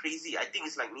really crazy. I think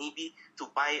it's like maybe to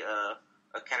buy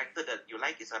a character that you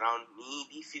like is around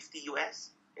maybe 50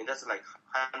 US, and that's like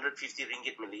 150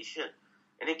 ringgit Malaysian.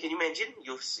 And then can you imagine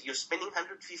you're spending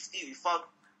 150 without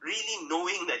really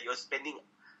knowing that you're spending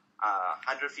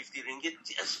 150 ringgit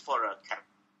just for a character.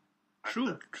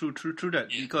 True that.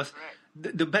 Because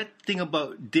the bad thing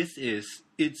about this is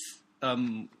it's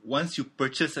once you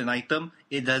purchase an item,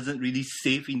 it doesn't really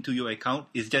save into your account.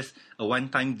 It's just a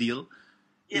one-time deal.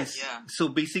 Yes. So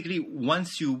basically,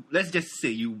 let's just say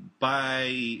you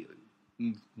buy,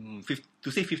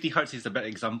 to say 50 hearts is a bad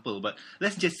example, but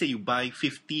let's just say you buy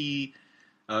 50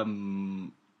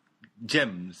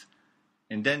 gems,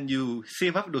 and then you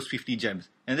save up those 50 gems,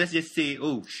 and let's just say,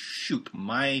 oh shoot,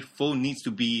 my phone needs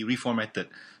to be reformatted.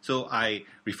 So I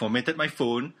reformatted my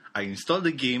phone, I installed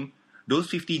the game, those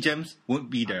 50 gems won't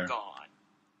be there. God.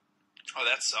 Oh,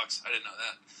 that sucks. I didn't know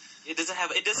that.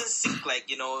 It doesn't sync like,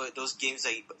 those games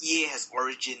like EA has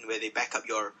Origin where they back up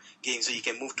your game so you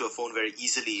can move to a phone very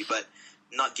easily, but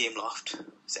not Gameloft,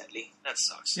 sadly. That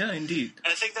sucks. Yeah, indeed.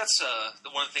 And I think that's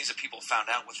one of the things that people found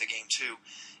out with the game too,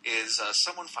 is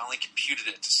someone finally computed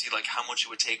it to see like how much it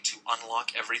would take to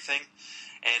unlock everything,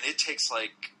 and it takes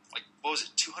like what was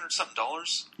it, $200-something?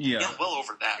 Yeah, well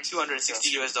over that.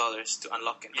 $260 US to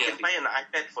unlock it. You can buy an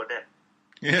iPad for that.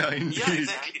 Yeah, indeed. Yeah,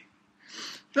 exactly.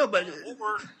 No, but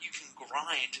or you can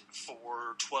grind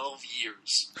for 12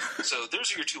 years. So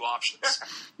those are your two options.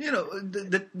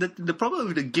 The problem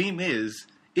with the game is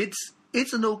it's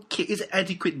an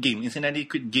adequate game. It's an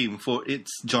adequate game for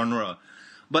its genre,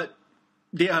 but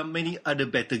there are many other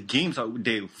better games out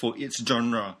there for its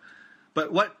genre.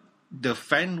 But what the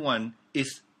fan want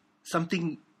is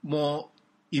something more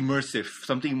immersive,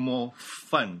 something more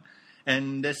fun,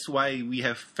 and that's why we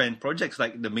have fan projects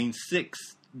like the Main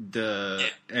Six. The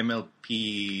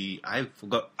MLP, I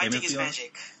forgot. I MLP think it's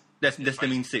Magic. That's the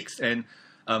Main Six, and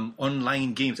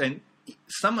online games and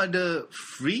some other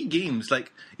free games.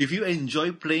 Like if you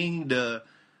enjoy playing the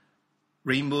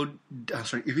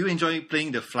if you enjoy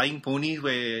playing the flying ponies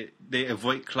where they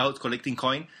avoid clouds collecting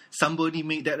coin, somebody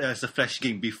made that as a flash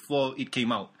game before it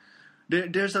came out.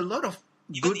 There's a lot of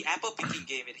Even the apple picking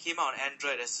game, it came out on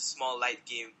Android as a small light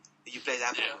game that you play as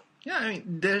apple. Yeah, I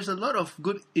mean, there's a lot of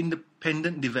good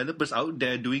independent developers out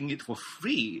there doing it for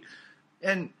free.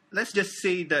 And let's just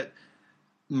say that,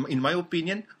 in my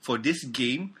opinion, for this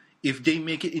game, if they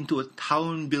make it into a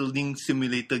town building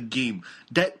simulator game,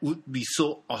 that would be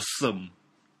so awesome.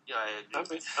 Yeah, I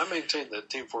agree. I maintain that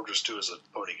Team Fortress 2 is a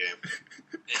pony game.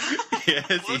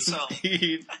 Yes,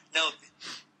 indeed. Now,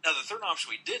 the third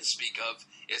option we did speak of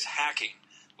is hacking,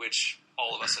 which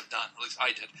all of us have done. At least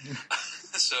I did.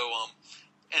 So,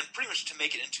 and pretty much to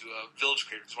make it into a village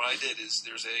creator, because what I did is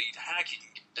there's a hack you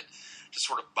can get to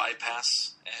sort of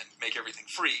bypass and make everything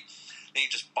free. Then you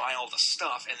just buy all the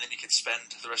stuff, and then you can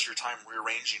spend the rest of your time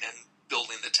rearranging and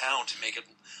building the town to make it.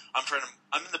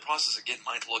 I'm in the process of getting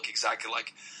mine to look exactly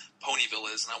like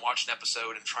Ponyville is, and I watch an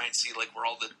episode and try and see like where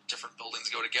all the different buildings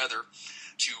go together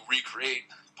to recreate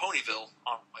Ponyville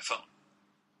on my phone.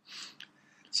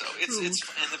 So it's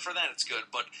and for that it's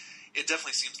good, but it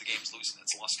definitely seems the game's losing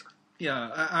its luster.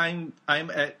 Yeah, I'm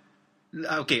at.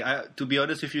 Okay, to be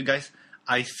honest with you guys,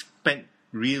 I spent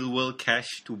real world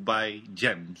cash to buy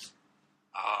gems.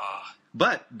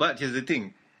 But here's the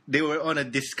thing. They were on a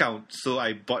discount, so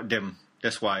I bought them.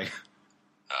 That's why.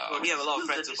 We have a lot of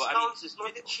friends who bought. Discounts is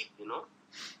not cheap, you know.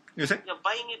 You say? Yeah,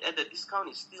 buying it at the discount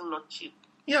is still not cheap.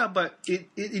 Yeah, but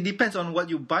it depends on what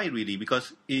you buy, really.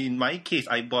 Because in my case,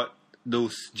 I bought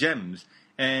those gems,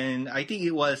 and I think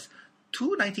it was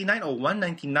 $2.99 or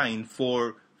 $1.99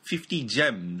 for 50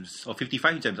 gems or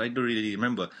 55 gems. I don't really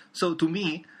remember. So to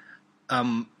me,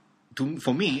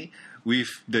 for me,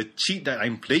 with the cheat that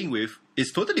I'm playing with,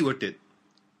 it's totally worth it.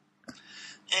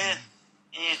 I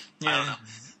don't know.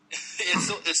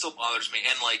 It still bothers me,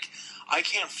 and like I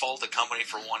can't fault the company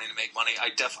for wanting to make money.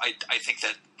 I think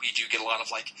that we do get a lot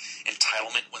of like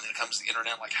entitlement when it comes to the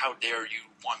internet. Like, how dare you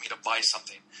want me to buy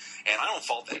something? And I don't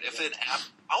fault that. If an app,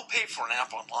 I'll pay for an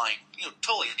app online.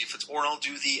 Totally. Or I'll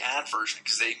do the ad version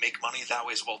because they make money that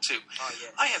way as well too. Oh,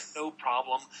 yeah. I have no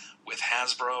problem with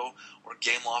Hasbro or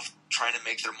Gameloft trying to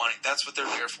make their money. That's what they're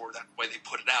there for. That way they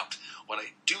put it out. What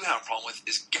I do have a problem with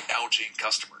is gouging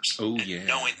customers. Oh, and yeah.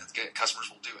 Knowing that customers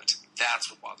will do it. That's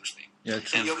what bothers me. Yeah,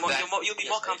 true. You'll be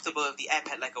more comfortable if the app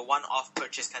had like a one-off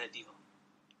purchase kind of deal.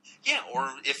 Yeah,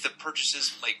 or if the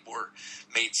purchases were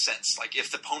made sense. Like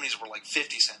if the ponies were like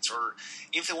 50 cents, or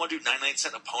even if they want to do 99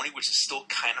 cents a pony, which is still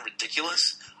kind of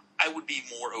ridiculous, I would be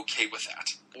more okay with that.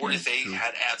 Or if they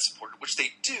had ad support, which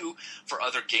they do for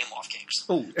other Gameloft games.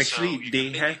 Oh, actually, so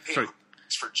they have for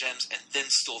gems and then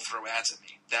still throw ads at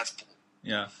me. That's bull.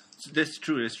 Yeah, that's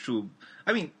true. That's true.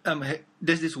 I mean,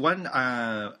 there's this one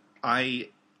iDevice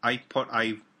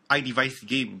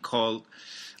game called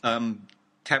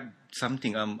Tab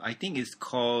something. I think it's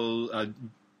called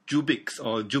Jubix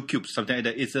or Jukubes, something like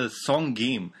that. It's a song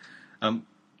game.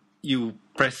 You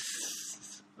press.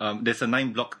 There's a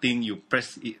 9-block thing. You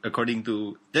press it according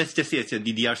to. Let's just say it's a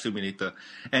DDR simulator.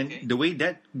 And the way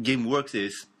that game works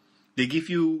is they give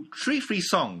you 3 free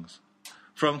songs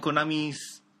from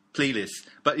Konami's playlist.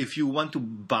 But if you want to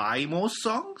buy more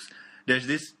songs, there's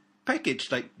this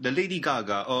package like the Lady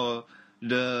Gaga or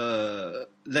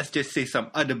let's just say some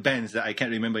other bands that I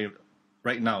can't remember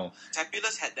right now.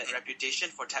 Tapulous had that reputation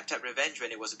for Tap Tap Revenge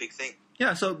when it was a big thing.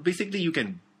 Yeah, so basically you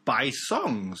can buy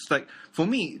songs. Like, for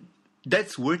me,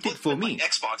 that's worth it for me.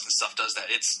 Xbox and stuff does that.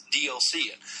 It's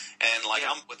DLC, and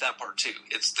I'm with that part too.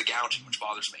 It's the gouging which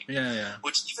bothers me. Yeah.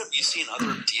 Which even you see in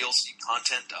other DLC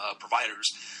content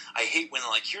providers, I hate when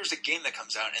here's a game that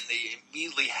comes out and they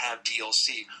immediately have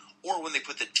DLC, or when they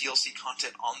put the DLC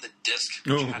content on the disc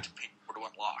which you have to pay for to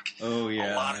unlock. Oh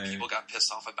yeah. A lot of people got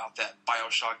pissed off about that.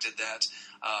 BioShock did that.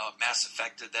 Mass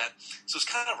Effect did that. So it's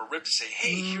kind of a rip to say,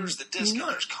 hey, here's the disc, and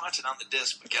there's content on the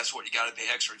disc, but guess what? You got to pay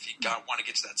extra if you want to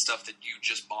get to that stuff that you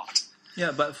just bought.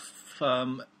 Yeah, but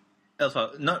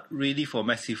Alpha, not really for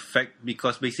Mass Effect,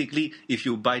 because basically if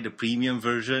you buy the premium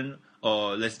version,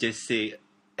 or let's just say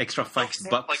extra $5, like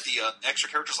the extra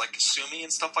characters like Kasumi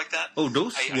and stuff like that. Oh,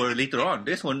 those were later on.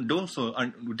 Those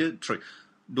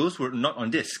were not on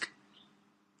disc.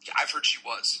 Yeah, I've heard she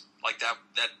was. Like that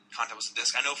content was on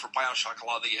disc. I know for BioShock, a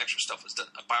lot of the extra stuff was done.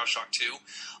 BioShock 2,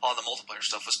 all the multiplayer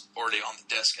stuff was already on the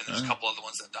disc, and there's a couple other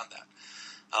ones that have done that.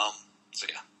 So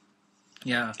yeah.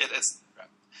 Yeah. It's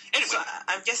anyway. So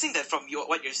I'm guessing that from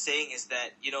what you're saying is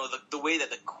that the way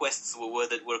that the quests were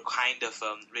worded were kind of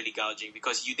really gouging,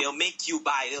 because they'll make you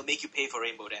pay for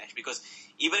Rainbow Dash, because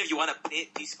even if you want to play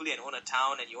it peacefully and own a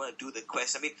town and you want to do the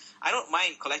quest, I mean, I don't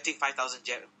mind collecting 5,000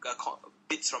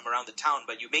 bits from around the town,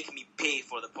 but you make me pay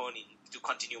for the pony to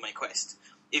continue my quest.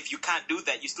 If you can't do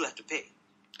that, you still have to pay.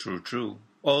 True.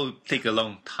 Or take a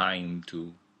long time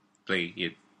to play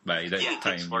it. by that It time.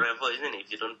 takes forever, isn't it,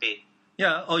 if you don't pay?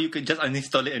 Yeah, or you could just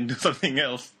uninstall it and do something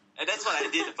else. And that's what I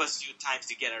did the first few times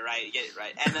to get it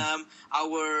right. And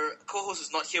our co-host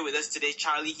who's not here with us today,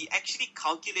 Charlie, he actually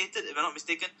calculated, if I'm not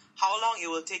mistaken, how long it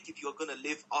will take if you're going to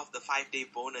live off the 5-day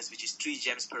bonus, which is 3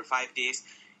 gems per 5 days.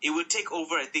 It would take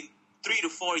over, I think, 3 to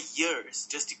 4 years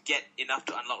just to get enough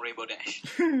to unlock Rainbow Dash.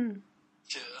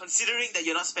 Considering that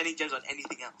you're not spending gems on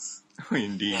anything else.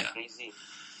 Indeed. Yeah, crazy.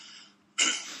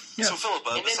 Yeah. So Philip,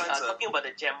 And then besides talking about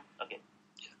the gem, okay.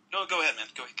 no, go ahead, man.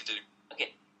 Go ahead, continue.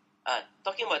 Okay.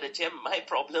 Talking about the gem, my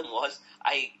problem was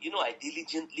I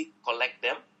diligently collect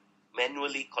them,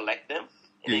 manually collect them,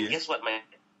 and then guess what my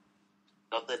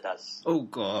daughter does? Oh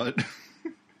God.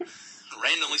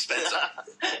 Randomly spends them.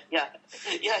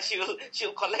 yeah,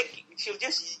 she'll collect, she'll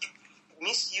just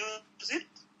misuse it.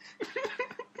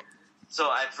 So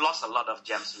I've lost a lot of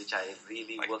gems, which I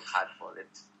really work hard for it.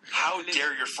 How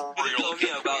dare your 4-year-old told me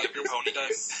get about your this pony?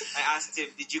 because I asked him,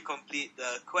 did you complete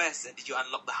the quest and did you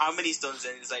unlock the harmony stones?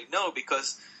 And he's like, no,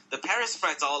 because the Paris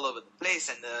sprites are all over the place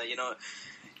and,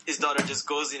 his daughter just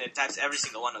goes in and types every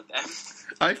single one of them.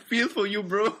 I feel for you,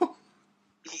 bro.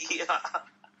 Yeah.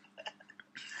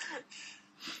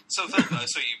 So Philip,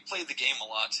 so you played the game a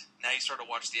lot. Now you start to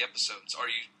watch the episodes. Do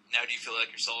you feel like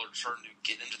you're starting to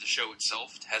get into the show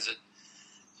itself? Has it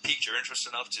piqued your interest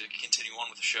enough to continue on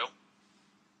with the show?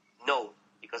 No,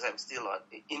 because I'm still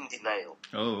in denial.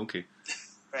 Oh, okay.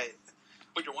 Right.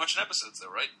 But you're watching episodes,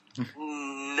 though, right?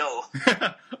 No.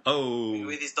 Oh.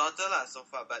 With his daughter so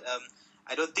far, but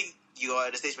I don't think you are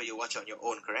at the stage where you watch it on your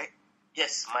own, correct?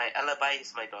 Yes, my alibi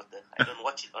is my daughter. I don't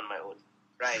watch it on my own.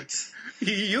 Right.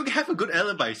 You have a good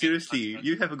alibi, seriously.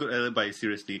 You have a good alibi,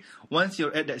 seriously. Once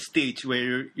you're at that stage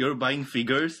where you're buying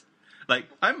figures, like,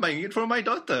 I'm buying it for my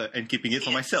daughter and keeping it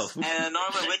for myself. And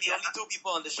Norman, we're the only 2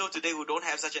 people on the show today who don't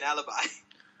have such an alibi.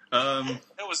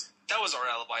 That was our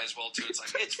alibi as well, too. It's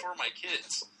like, it's for my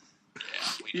kids.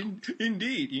 Yeah, we know.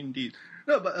 Indeed.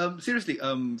 No, but seriously,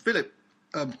 Philip,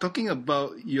 talking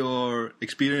about your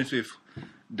experience with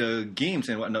the games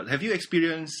and whatnot, have you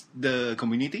experienced the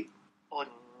community? Oh,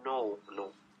 no.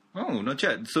 Oh, not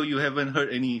yet. So you haven't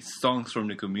heard any songs from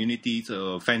the communities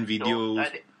or fan videos? No.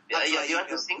 You want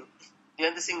to sing? You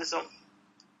want to sing the song?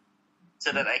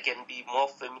 So that I can be more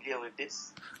familiar with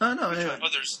this? No. Oh,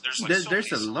 there's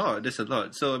There's a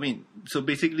lot. So, I mean,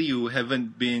 basically you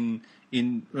haven't been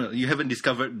you haven't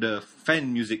discovered the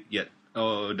fan music yet,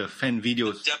 or the fan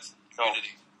videos. The depth community.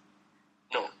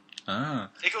 No. Ah.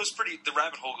 The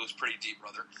rabbit hole goes pretty deep,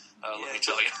 brother. Let me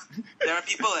tell you. There are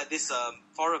people at this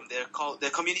forum. They're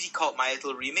community called My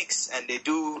Little Remix, and they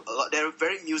do a lot. They're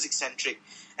very music centric,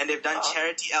 and they've done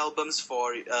charity albums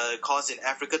for cause in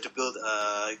Africa to build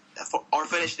for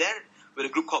orphanage there with a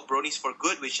group called Bronies for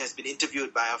Good, which has been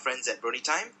interviewed by our friends at Brony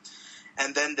Time.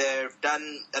 And then they've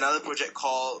done another project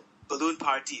called Balloon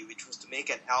Party, which was to make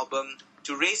an album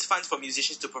to raise funds for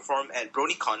musicians to perform at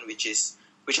BronyCon, which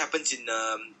happens in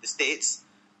the States.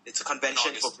 It's a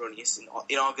convention for Bronies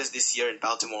in August this year in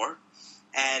Baltimore.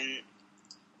 And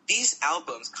these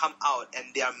albums come out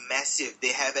and they are massive.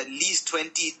 They have at least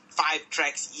 25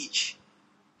 tracks each.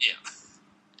 Yeah.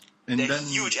 And They're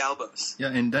huge albums. Yeah,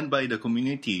 and done by the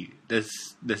community.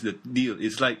 That's the deal.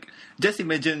 It's like, just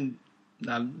imagine,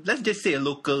 let's just say a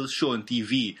local show on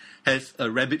TV has a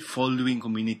rabbit following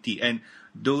community, and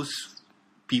those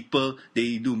people,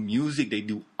 they do music, they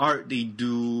do art, they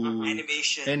do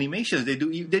animations, they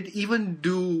even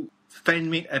do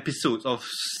fan-made episodes of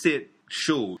said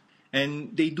show,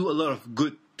 and they do a lot of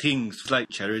good things like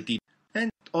charity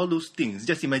and all those things.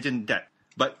 Just imagine that,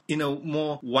 but in a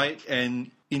more wide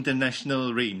and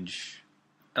international range.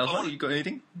 Alpha, you got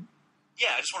anything?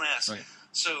 Yeah, I just want to ask. Okay.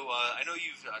 So I know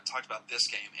you've talked about this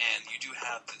game, and you do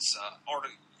have this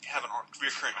article. You have a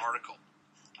recurring article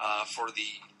for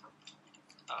the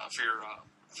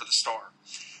for the Star.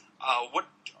 What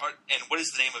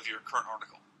is the name of your current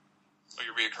article, or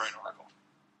your reoccurring article?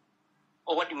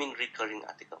 Oh, what do you mean recurring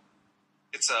article?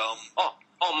 It's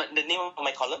the name of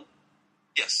my column?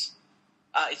 Yes.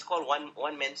 It's called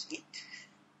One Man's Meat.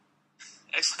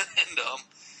 Excellent. And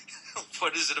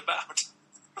what is it about?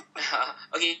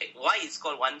 Okay, why it's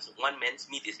called one man's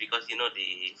meat is because the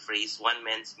phrase "one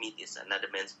man's meat is another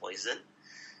man's poison."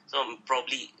 So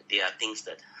probably there are things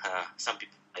that some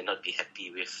people might not be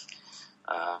happy with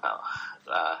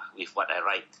what I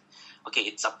write. Okay,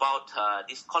 it's about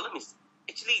this column is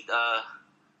actually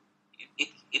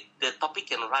the topic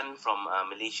can run from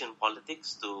Malaysian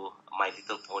politics to My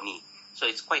Little Pony. So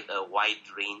it's quite a wide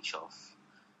range of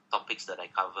topics that I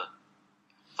cover.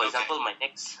 For example, my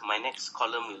next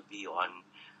column will be on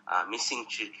missing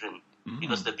children,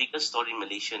 because the biggest story in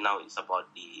Malaysia now is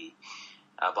about the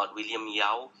about William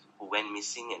Yao, who went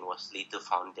missing and was later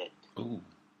found dead. Oh.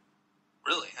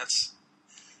 Really? That's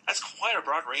quite a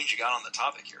broad range you got on the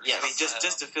topic here. Yeah, I mean,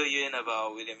 just to fill you in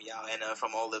about William Yao, and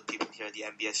from all the people here at the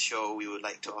MBS show, we would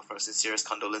like to offer our sincerest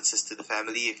condolences to the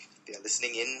family if they are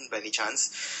listening in by any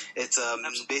chance. It's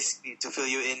basically, to fill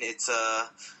you in, it's a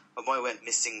boy went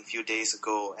missing a few days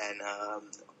ago, and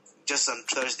just on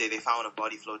Thursday they found a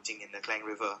body floating in the Klang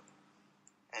River,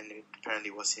 and it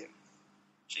apparently was him.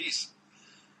 Jeez.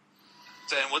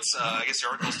 So, and what's I guess the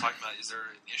article is talking about? Is there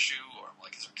an issue, or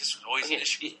like is there always an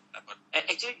issue? But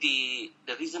Actually,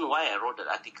 the reason why I wrote that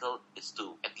article is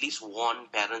to at least warn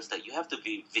parents that you have to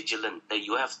be vigilant, that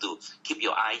you have to keep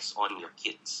your eyes on your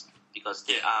kids, because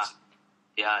there are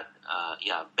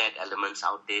bad elements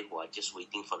out there who are just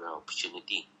waiting for an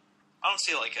opportunity. I don't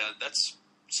see like that's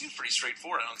seems pretty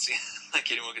straightforward. I don't see like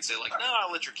anyone could say like, no,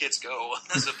 I'll let your kids go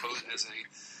as a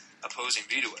opposing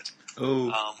view to it.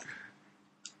 Oh.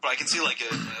 But I can see like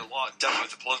a lot, definitely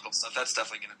with the political stuff, that's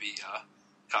definitely going to be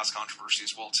cause controversy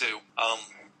as well too.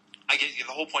 I get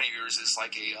the whole point of yours is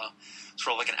like a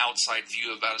sort of like an outside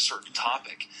view about a certain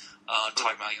topic,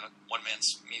 talking about one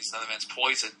man's means another man's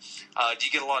poison. Do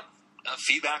you get a lot of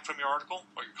feedback from your article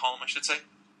or your column, I should say?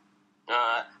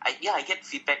 I get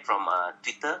feedback from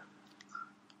Twitter,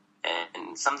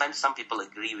 and sometimes some people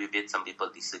agree with it, some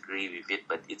people disagree with it,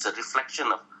 but it's a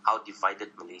reflection of how divided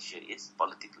Malaysia is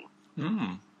politically.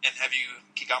 Mm. And have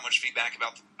you got much feedback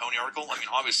about the Pony article? I mean,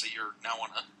 obviously you're now on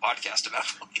a podcast about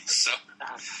ponies, so...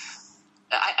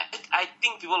 I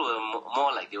think people were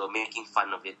more like they were making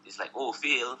fun of it. It's like, oh,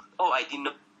 Phil, I didn't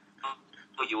know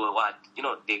you were what.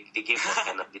 They gave that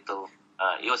kind of little...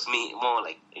 it was me, more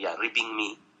like, ribbing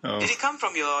me. Oh. Did it come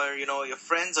from your, your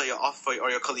friends or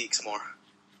your colleagues more?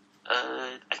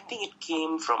 I think it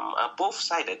came from both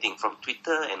sides, I think, from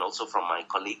Twitter and also from my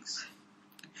colleagues.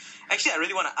 Actually, I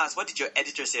really want to ask, what did your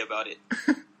editor say about it?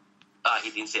 He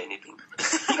didn't say anything.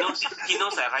 He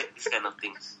knows I write these kind of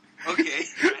things. Okay.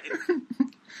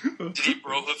 Did he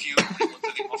bro hoof you when he went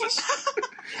to the office?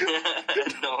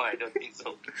 No, I don't think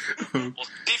so. Well,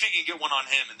 see if you can get one on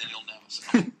him, and then you'll know.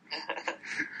 So.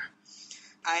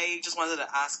 I just wanted to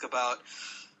ask about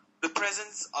the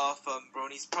presence of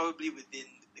Bronies probably within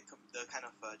the kind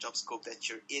of job scope that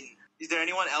you're in. Is there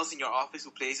anyone else in your office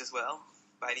who plays as well,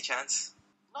 by any chance?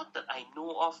 Not that I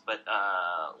know of, but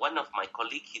one of my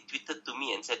colleagues, he tweeted to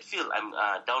me and said, Phil, I'm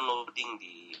downloading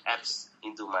the apps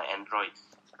into my Android.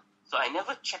 So I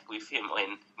never checked with him,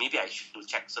 and maybe I should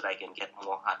check so that I can get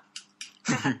more art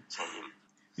from him.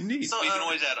 Indeed. So, you can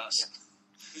always add us.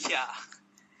 Yeah.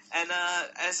 And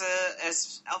as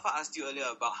Alpha asked you earlier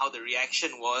about how the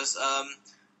reaction was,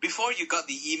 before you got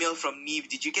the email from me,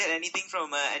 did you get anything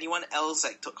from anyone else,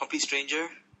 like a complete stranger?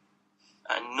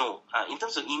 No. In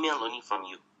terms of email, only from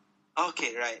you.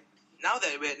 Okay, right. Now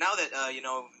that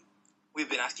we've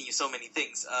been asking you so many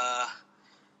things,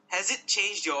 has it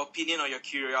changed your opinion or your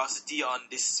curiosity on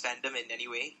this fandom in any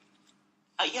way?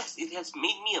 Yes, it has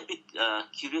made me a bit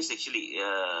curious, actually.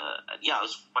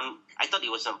 I thought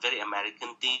it was a very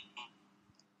American thing.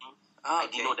 I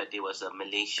didn't know that there was a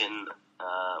Malaysian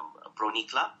Brony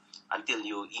club until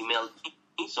you emailed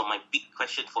me. So my big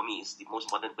question for me is, the most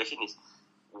important question is,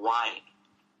 why?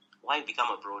 Why become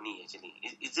a Brony, actually?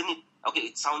 Isn't it... Okay,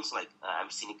 it sounds like I'm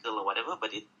cynical or whatever,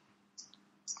 but isn't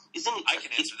it I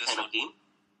can answer this kind one. of game?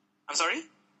 I'm sorry?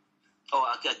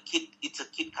 Oh, it's a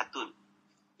kid cartoon.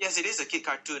 Yes, it is a kid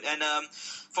cartoon. And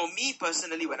for me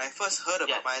personally, when I first heard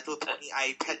about My Little Pony,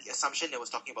 I had the assumption it was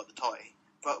talking about the toy.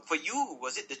 But for you,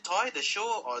 was it the toy, the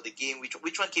show, or the game?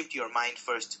 Which one came to your mind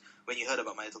first when you heard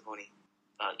about My Little Pony?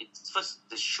 It's first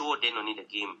the show, then only the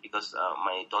game, because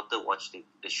my daughter watched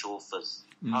the show first.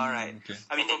 All right. Okay.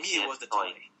 I mean, And for then me, she it had was the the toy.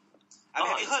 toy.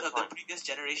 Have you heard it's of the the toy. previous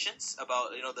generations?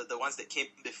 About, the ones that came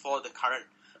before the current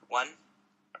one?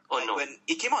 Oh, Like no. when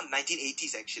it came out in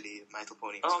 1980s, actually, My Little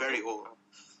Pony. It was very old.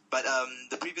 But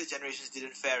the previous generations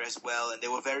didn't fare as well, and they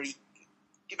were very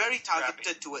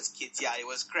targeted towards kids. Yeah, it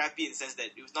was crappy in the sense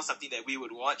that it was not something that we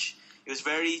would watch. It was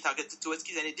very targeted towards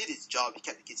kids, and it did its job. It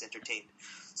kept the kids entertained.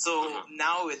 So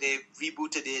now they've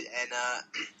rebooted it, and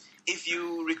if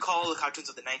you recall the cartoons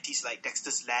of the 90s, like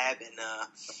Dexter's Lab and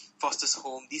Foster's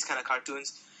Home, these kind of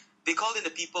cartoons, they called in the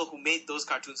people who made those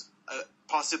cartoons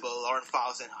possible, Lauren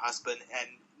Faust and her husband, and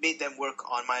made them work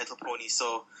on My Little Pony.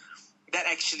 So that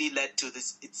actually led to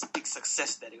its big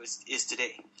success that is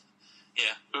today.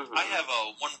 Yeah. I have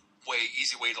one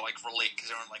easy way to relate, because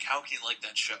everyone's like, how can you like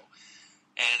that show?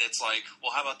 And it's like,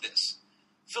 well, how about this?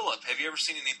 Philip, have you ever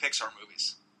seen any Pixar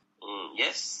movies?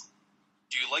 Yes.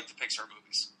 Do you like the Pixar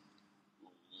movies?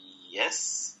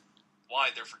 Yes. Why?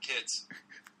 They're for kids.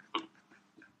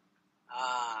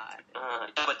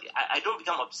 But I don't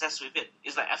become obsessed with it.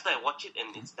 It's like after I watch it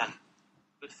and it's done.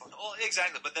 Good for me. Well,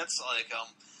 exactly, but that's like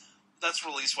that's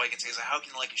really why I can say is like, how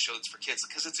can you like a show that's for kids?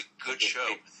 Because it's a good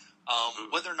show.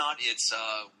 Whether or not it's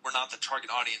we're not the target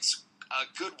audience,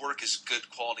 good work is good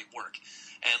quality work.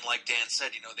 And like Dan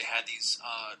said, they had these,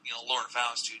 Lauren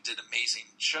Faust, who did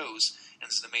amazing shows, and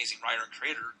is an amazing writer and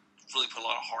creator, really put a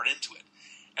lot of heart into it.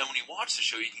 And when you watch the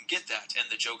show, you can get that,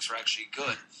 and the jokes are actually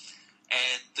good.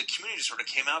 And the community sort of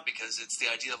came out because it's the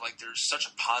idea of like there's such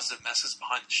a positive message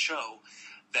behind the show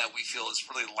that we feel is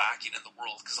really lacking in the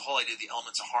world. Because the whole idea of the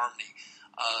elements of harmony,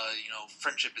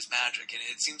 friendship is magic, and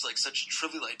it seems like such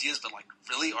trivial ideas, but like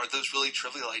really, are those really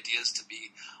trivial ideas to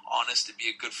be honest, to be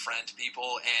a good friend to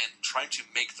people, and trying to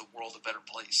make the world a better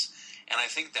place? And I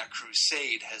think that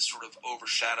crusade has sort of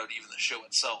overshadowed even the show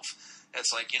itself.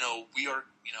 It's like, we are,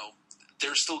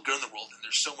 there's still good in the world, and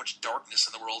there's so much darkness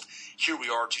in the world. Here we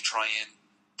are to try and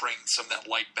bring some of that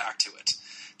light back to it.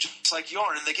 Just like you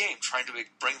are in the game, trying to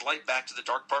bring light back to the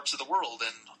dark parts of the world,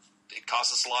 and it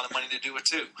costs us a lot of money to do it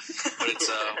too. But it's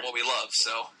what we love,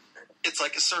 so it's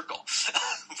like a circle.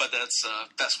 But that's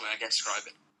the best way I can describe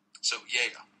it. So,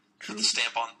 put the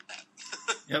stamp on that.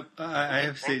 Yep, I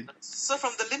have said. So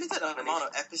from the limited amount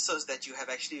of episodes that you have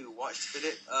actually watched,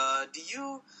 Philip, do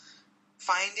you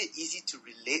find it easy to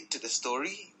relate to the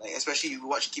story? Like, especially you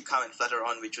watched Keep Calm and Flutter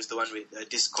On, which was the one with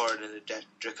Discord and the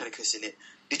Draconicus in it.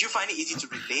 Did you find it easy to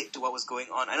relate to what was going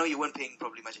on? I know you weren't paying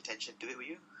probably much attention to it, were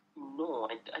you? No,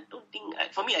 I don't think.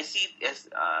 For me, I see it as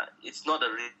it's not a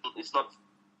real.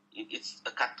 It's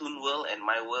a cartoon world, and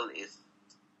my world is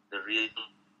the real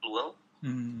world.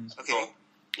 Okay.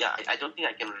 So, I don't think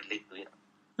I can relate to it.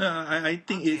 I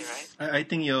think Okay, it's. I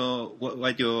think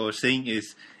what you're saying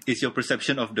is your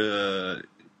perception of the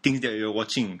things that you're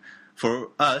watching. For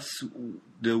us,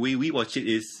 the way we watch it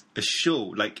is a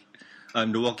show like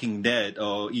The Walking Dead,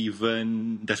 or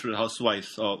even Desperate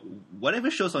Housewives, or whatever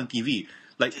shows on TV.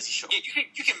 Like,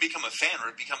 you can become a fan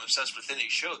or become obsessed with any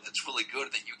show that's really good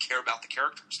and that you care about the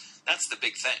characters. That's the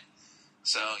big thing.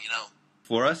 So,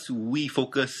 for us, we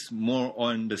focus more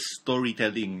on the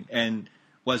storytelling and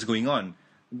what's going on.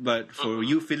 But for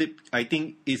you, Philip, I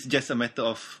think it's just a matter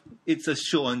of, it's a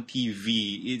show on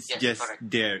TV. It's just correct.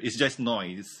 There. It's just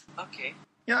noise. Okay.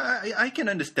 Yeah, I can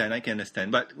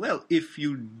understand. But, well, if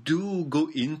you do go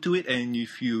into it and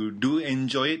if you do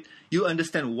enjoy it, you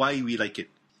understand why we like it.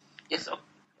 Yes,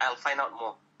 I'll find out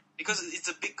more. Because it's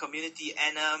a big community,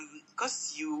 and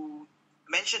because you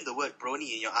mentioned the word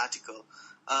Brony in your article,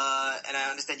 and I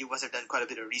understand you must have done quite a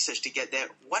bit of research to get there.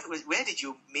 Where did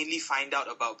you mainly find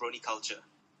out about Brony culture?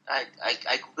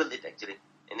 I googled it actually,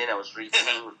 and then I was reading.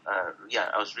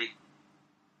 I was reading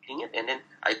it, and then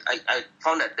I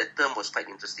found that the term was quite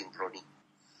interesting, Brony.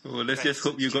 Well, let's just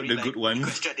hope you got the good one.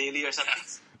 Equestria Daily or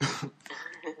something.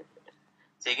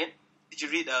 Say again? Did you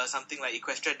read something like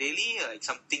Equestria Daily, like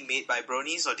something made by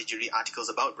Bronies, or did you read articles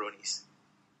about Bronies?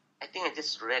 I think I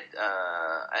just read.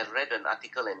 I read an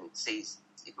article, and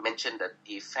it mentioned that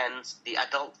the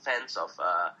adult fans of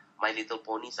My Little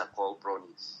Ponies are called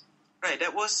Bronies. Right.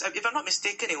 That was, if I'm not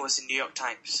mistaken, it was in New York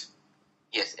Times.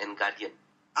 Yes, and Guardian.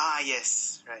 Ah,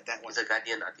 yes, right. That one. It's a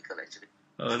Guardian article actually.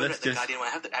 I haven't read the Guardian one.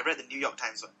 I read the New York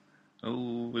Times one.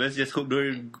 Oh, let's just hope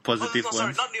they're positive ones.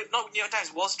 Sorry, not New York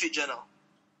Times. Wall Street Journal.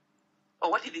 Oh,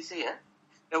 what did he say?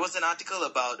 There was an article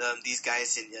about these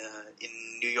guys in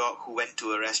New York who went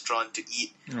to a restaurant to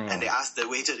eat, and they asked the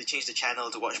waiter to change the channel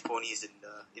to watch ponies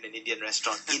in an Indian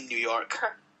restaurant in New York.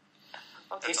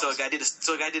 Okay. And so a guy did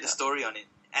a story on it.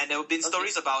 And there have been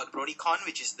stories about BronyCon,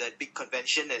 which is the big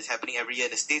convention that is happening every year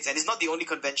in the States. And it's not the only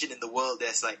convention in the world.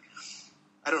 There's like,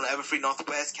 I don't know, Everfree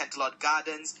Northwest, Canterlot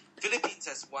Gardens. Philippines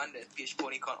has one, that's PH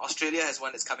PonyCon. Australia has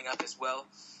one that's coming up as well.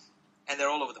 And they're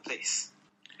all over the place.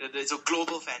 It's a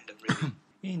global fandom, really.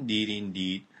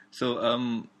 Indeed. So,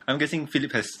 I'm guessing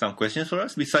Philip has some questions for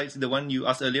us besides the one you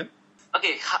asked earlier.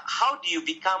 Okay, how do you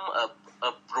become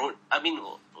a bro? I mean,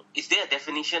 is there a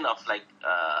definition of like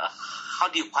how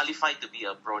do you qualify to be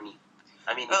a brony?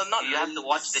 I mean, do you have to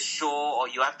watch the show, or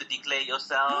you have to declare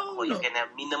yourself, or you can have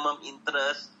minimum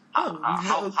interest?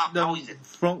 How is it?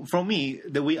 From me,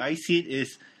 the way I see it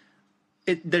is,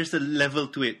 there's a level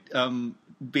to it.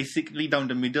 Basically, down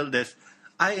the middle,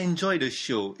 I enjoy the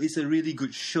show. It's a really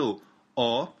good show.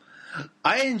 Or,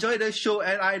 I enjoy the show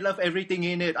and I love everything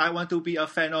in it. I want to be a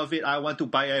fan of it. I want to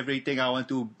buy everything. I want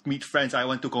to meet friends. I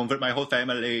want to convert my whole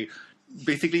family.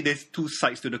 Basically, there's two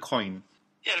sides to the coin.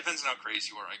 Yeah, it depends on how crazy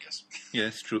you are, I guess.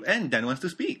 Yes, true. And Dan wants to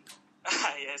speak.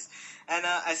 Yes. And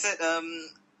I said,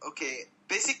 okay,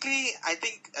 basically, I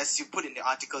think, as you put in the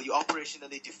article, you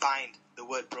operationally defined the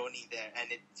word brony there.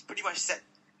 And it's pretty much said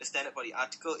the standard for the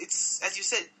article. It's, as you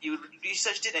said, you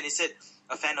researched it and it said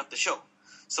a fan of the show.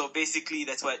 So basically,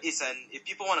 that's what it is. And if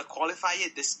people want to qualify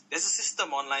it, there's a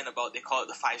system online about, they call it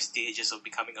the 5 stages of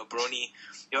becoming a brony.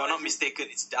 If I'm not mistaken,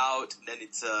 it's doubt, then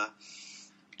it's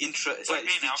It's like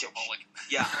being alcoholic.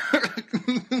 Yeah.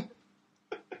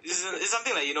 It's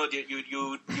something like,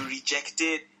 you reject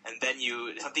it, and then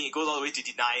it goes all the way to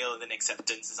denial and then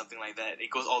acceptance and something like that. It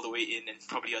goes all the way in and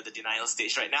probably at the denial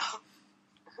stage right now.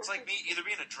 It's like me either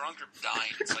being a drunk or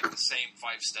dying. It's like the same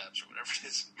 5 steps or whatever it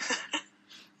is.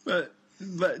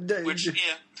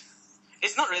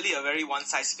 It's not really a very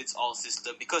one-size-fits-all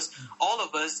system, because all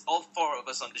 4 of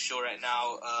us on the show right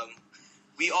now,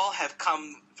 we all have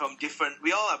come from different...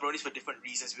 We all are bronies for different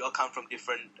reasons. We all come from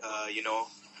different,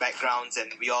 backgrounds,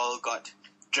 and we all got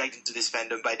dragged into this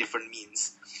fandom by different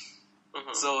means.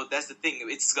 Mm-hmm. So that's the thing.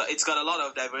 It's got a lot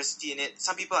of diversity in it.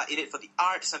 Some people are in it for the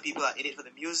art. Some people are in it for the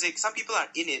music. Some people are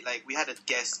in it, like we had a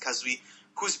guest,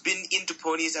 who's been into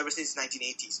ponies ever since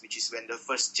 1980s, which is when the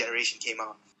first generation came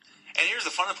out. And here's the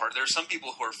fun part. There are some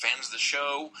people who are fans of the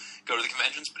show, go to the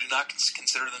conventions, but do not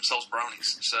consider themselves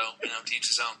bronies. So, to each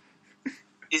his own.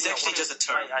 It's actually just a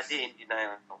term. Are they in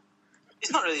denial?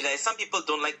 It's not really that. Some people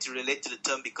don't like to relate to the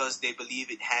term because they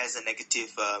believe it has a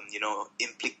negative,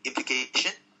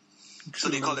 implication. So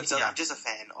they call themselves, I'm just a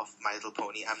fan of My Little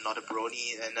Pony. I'm not a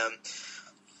brony. And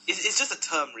it's just a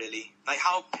term, really. Like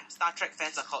how Star Trek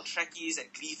fans are called Trekkies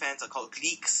and Glee fans are called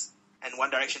Gleeks. And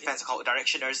One Direction fans are called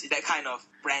Directioners. That kind of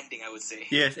branding, I would say.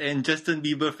 Yes, and Justin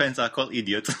Bieber fans are called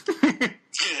idiots.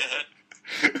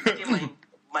 Okay,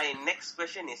 my next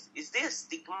question is there a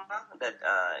stigma that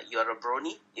you are a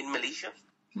brony in Malaysia?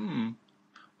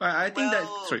 I think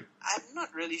sorry. I'm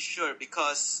not really sure,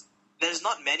 because there's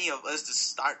not many of us to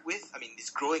start with. I mean,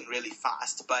 it's growing really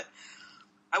fast, but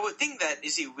I would think that, you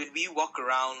see, when we walk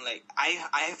around, like, I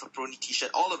have a brony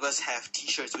t-shirt. All of us have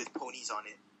t-shirts with ponies on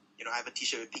it. I have a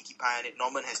t-shirt with Pinkie Pie on it.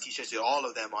 Norman has t-shirts with all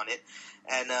of them on it.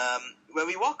 And when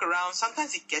we walk around,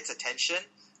 sometimes it gets attention.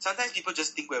 Sometimes people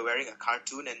just think we're wearing a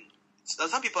cartoon, and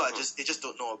some people are they just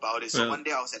don't know about it. So one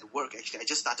day I was at work, actually. I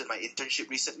just started my internship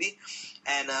recently.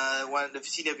 And the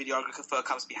senior videographer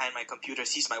comes behind my computer,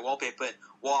 sees my wallpaper, and,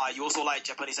 wow, you also like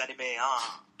Japanese anime,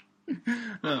 huh?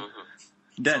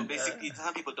 So basically,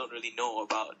 some people don't really know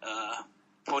about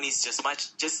ponies just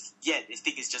much. They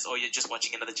think it's just, you're just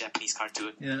watching another Japanese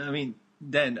cartoon. Yeah, I mean,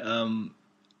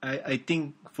 I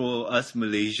think for us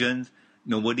Malaysians,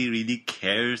 nobody really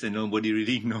cares and nobody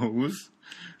really knows.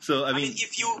 So I mean,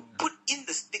 if you put in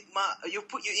the stigma, you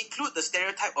include the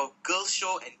stereotype of girls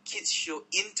show and kids show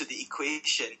into the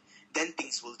equation, then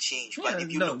things will change. Yeah, but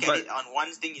if you look at it on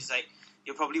one thing, it's like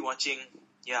you're probably watching.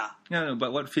 Yeah. No,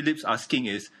 but what Philip's asking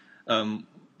is,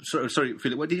 sorry,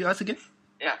 Philip, what did you ask again?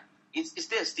 Yeah. Is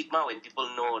there a stigma when people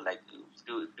know, like,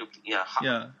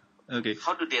 okay.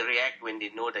 How do they react when they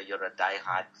know that you're a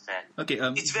die-hard fan? Okay,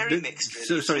 it's very mixed,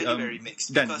 really. It's very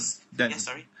mixed.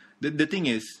 The thing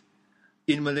is,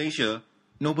 in Malaysia,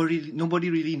 nobody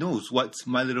really knows what's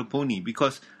My Little Pony,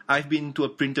 because I've been to a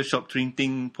printer shop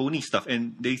printing pony stuff,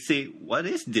 and they say, what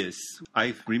is this?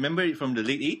 I remember it from the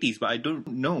late 80s, but I don't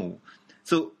know.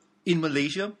 So, in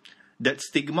Malaysia, that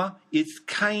stigma is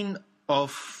kind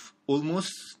of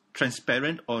almost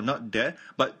transparent or not there,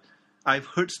 but I've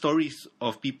heard stories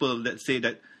of people that say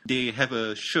that they have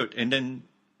a shirt, and then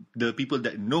the people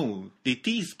that know, they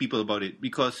tease people about it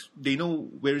because they know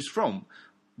where it's from.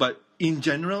 But in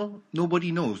general,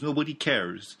 nobody knows, nobody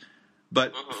cares.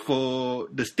 But for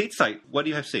the stateside, what do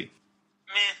you have to say?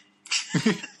 Meh.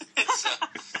 I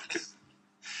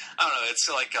don't know. It's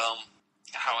like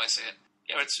how I say it.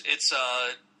 It's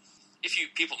if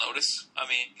people notice. I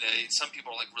mean, some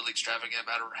people are like really extravagant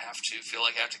about it, or have to feel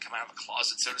like I have to come out of a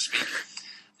closet, so to speak.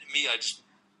 Me, I just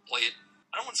play it.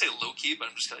 I don't want to say low key, but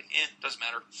I'm just like, doesn't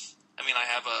matter. I mean, I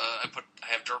have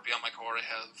Derpy on my car. I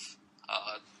have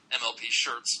MLP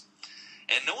shirts,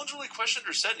 and no one's really questioned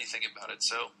or said anything about it.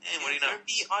 So, what do you know?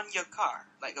 Derpy on your car,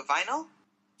 like a vinyl?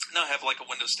 No, I have like a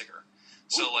window sticker.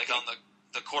 So, on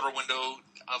the quarter window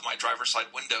of my driver's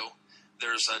side window,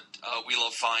 there's a We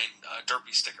Love Fine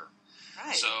Derpy sticker.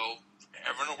 Right. So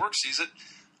everyone at work sees it.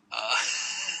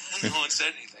 No one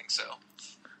said anything. So,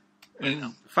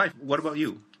 Five. What about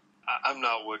you? I'm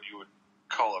not what you would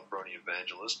call a brony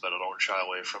evangelist, but I don't shy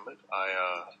away from it.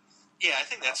 I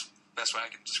think that's the best way I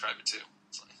can describe it too.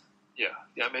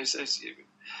 I mean,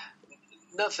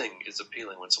 nothing is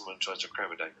appealing when someone tries to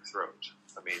cram it down your throat.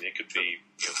 I mean, it could be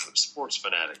sports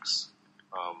fanatics,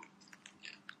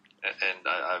 and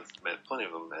I've met plenty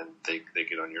of them, and they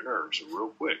get on your nerves real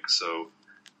quick. So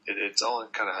it's all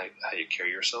kind of how you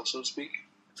carry yourself, so to speak.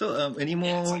 So, any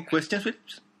more questions, Philip?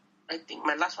 I think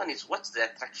my last one is, what's the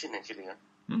attraction actually?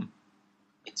 Hmm.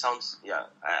 It sounds,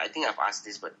 I think I've asked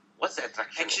this, but what's the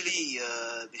attraction? Actually,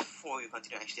 before you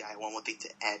continue, actually, I have one more thing to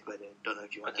add, but I don't know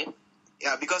if you want Okay. to.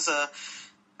 Yeah, because as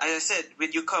I said,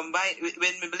 when you combine,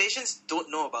 when Malaysians don't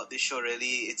know about this show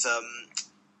really, it's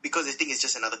because they think it's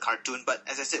just another cartoon. But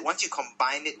as I said, once you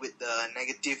combine it with the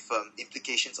negative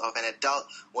implications of an adult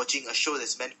watching a show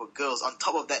that's meant for girls, on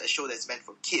top of that, a show that's meant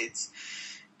for kids.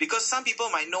 Because some people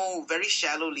might know very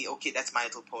shallowly, okay, that's My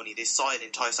Little Pony. They saw it in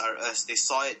Toys R Us. They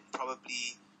saw it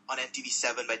probably on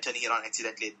MTV7 by turning it on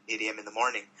accidentally at 8 a.m. in the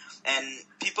morning. And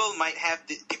people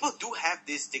do have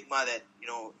this stigma that,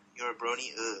 you're a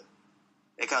brony,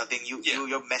 that kind of thing.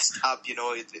 You're messed up,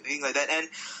 things like that. And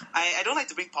I don't like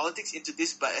to bring politics into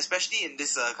this, but especially in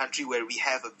this country where we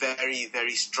have a very,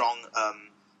 very strong,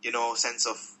 sense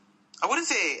of, I wouldn't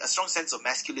say a strong sense of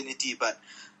masculinity, but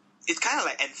it's kind of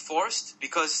like enforced,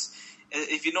 because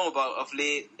if you know about of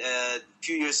late, a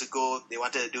few years ago, they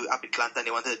wanted to do, up in Kelantan,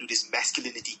 they wanted to do this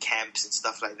masculinity camps and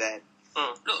stuff like that.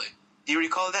 Really? Do you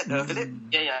recall that, Philip?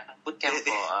 Yeah. Boot camp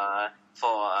for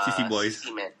Sissy boys.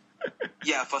 Sissy men.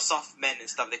 Yeah, for soft men and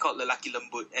stuff. They call it Lelaki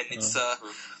Lembut. And it's,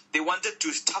 they wanted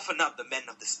to toughen up the men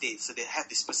of the state. So they have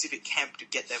this specific camp to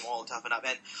get them all toughened up.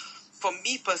 And for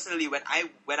me personally, when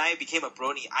I became a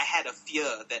brony, I had a fear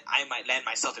that I might land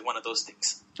myself in one of those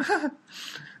things.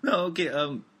 No, okay.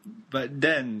 But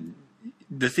then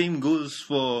the same goes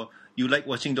for, you like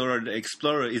watching Dora the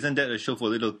Explorer. Isn't that a show for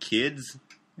little kids?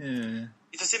 Yeah.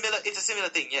 It's a similar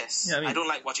thing, yes. Yeah, I don't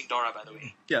like watching Dora, by the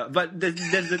way. Yeah, but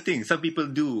that's the thing. Some people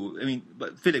do. I mean,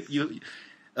 but Philip, you,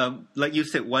 like you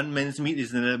said, one man's meat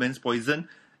is another man's poison,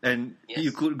 and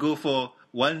you could go for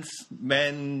one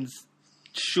man's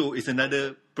show is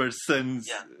another person's.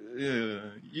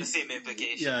 The same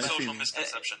implication. Yeah, Social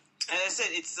misconception. And I said,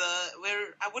 it's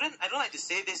where I don't like to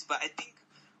say this, but I think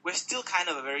we're still kind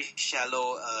of a very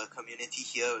shallow community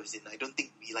here. As in, I don't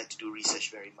think we like to do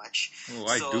research very much. Oh,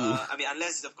 I do. I mean,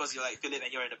 unless, of course, you're like Philip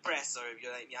and you're in the press, or if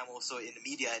you're like me, I'm also in the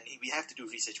media, and we have to do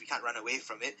research. We can't run away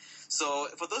from it. So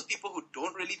for those people who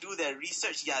don't really do their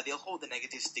research, they'll hold the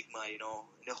negative stigma, and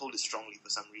they'll hold it strongly for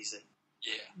some reason.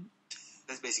 Yeah.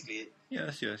 That's basically it.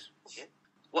 Yes. Okay.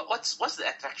 What's the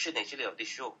attraction actually of this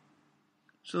show?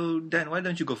 So Dan, why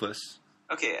don't you go first?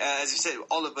 Okay, as you said,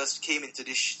 all of us came to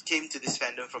this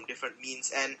fandom from different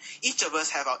means, and each of us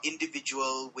have our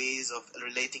individual ways of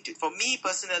relating to it. For me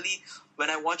personally, when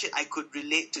I watch it, I could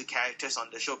relate to characters on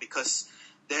the show, because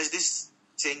there's this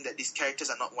saying that these characters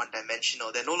are not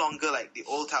one-dimensional. They're no longer like the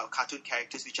old type of cartoon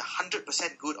characters, which are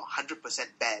 100% good or 100%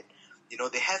 bad.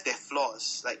 They have their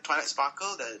flaws. Like Twilight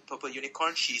Sparkle, the purple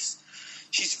unicorn, she's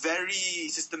very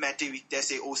systematic.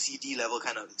 There's a OCD level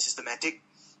kind of systematic,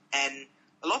 and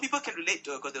a lot of people can relate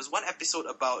to her, because there was one episode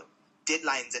about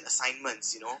deadlines and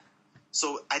assignments,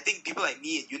 So I think people like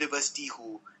me in university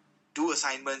who do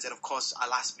assignments, and of course are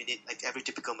last minute, like every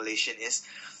typical Malaysian is,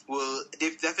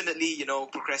 they've definitely,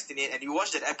 procrastinate. And you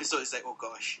watch that episode, it's like, oh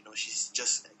gosh,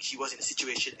 she was in a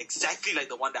situation exactly like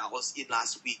the one that I was in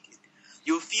last week.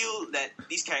 You'll feel that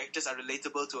these characters are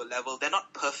relatable to a level. They're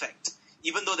not perfect.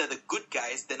 Even though they're the good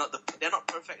guys, they're not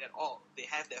perfect at all. They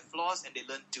have their flaws, and they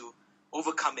learn to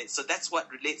overcome it. So that's what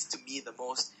relates to me the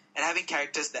most. And having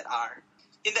characters that are,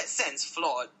 in that sense,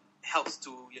 flawed helps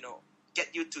to,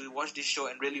 get you to watch this show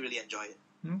and really, really enjoy it.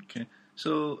 Okay.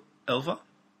 So, Elva?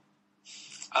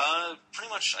 Pretty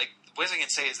much, the ways I can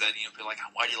say is that, people are like,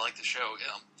 why do you like the show?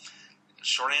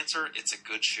 Short answer, it's a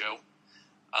good show.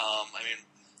 I mean,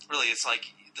 really, it's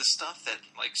like the stuff that,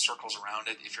 circles around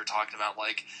it. If you're talking about,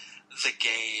 the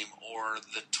game or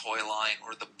the toy line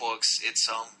or the books, it's,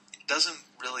 doesn't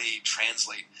really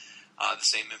translate the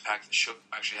same impact the show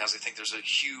actually has. I think there's a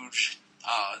huge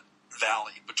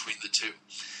valley between the two,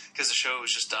 because the show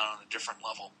is just done on a different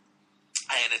level,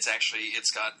 and it's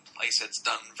got, like I said, it's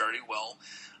done very well.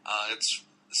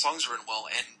 The songs are written well,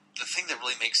 and the thing that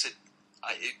really makes it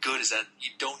good is that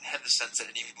you don't have the sense that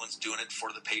anyone's doing it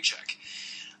for the paycheck.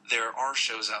 There are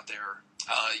shows out there,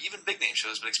 even big name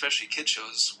shows, but especially kid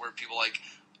shows, where people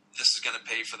this is going to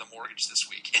pay for the mortgage this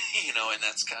week, and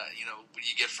that's kind of, what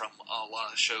you get from a lot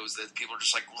of shows, that people are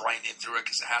just grinding through it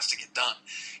because it has to get done.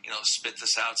 Spit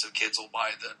this out so kids will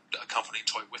buy the accompanying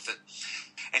toy with it.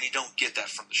 And you don't get that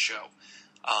from the show,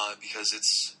 because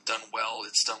it's done well,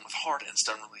 it's done with heart, and it's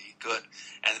done really good.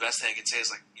 And the best thing I can say is,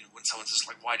 when someone's just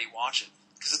why do you watch it?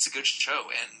 Because it's a good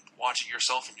show, and watch it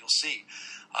yourself and you'll see.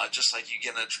 Just like you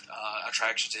get an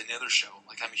attraction to any other show.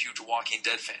 I'm a huge Walking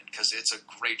Dead fan, because it's a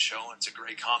great show and it's a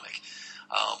great comic.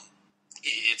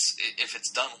 If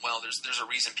it's done well, there's a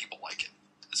reason people like it.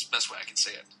 It's the best way I can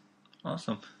say it.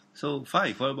 Awesome. So,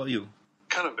 Five, what about you?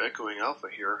 Kind of echoing Alpha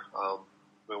here.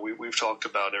 we've talked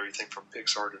about everything from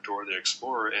Pixar to Dora the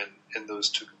Explorer, and in those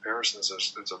two comparisons,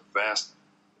 there's a vast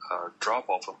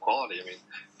drop-off of quality. I mean,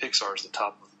 Pixar is the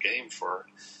top of the game for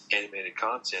animated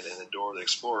content, and then Dora the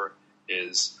Explorer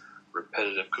is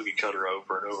repetitive cookie cutter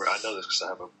over and over. I know this because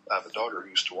I have a daughter who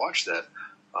used to watch that.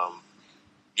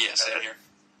 Same here.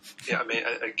 Yeah, I mean,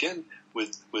 again,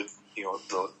 with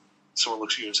someone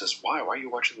looks at you and says, "Why are you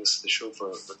watching this show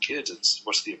for kids?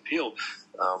 What's the appeal?"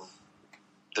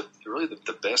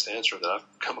 The best answer that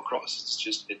I've come across is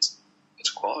just it's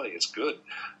quality. It's good.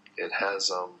 It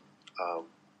has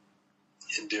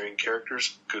endearing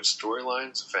characters, good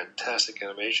storylines, fantastic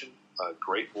animation,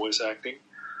 great voice acting,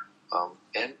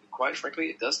 and quite frankly,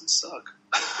 it doesn't suck.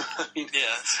 I mean,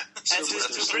 yeah. And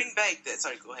to bring back that,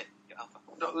 sorry, go ahead. Alpha.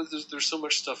 No, there's so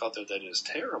much stuff out there that is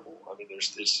terrible. I mean,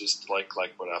 it's just like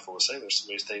what Alpha was saying. There's so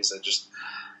many things that just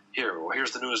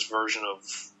here's the newest version of.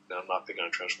 I'm not picking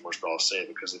on Transformers, but I'll say it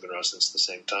because they've been around since the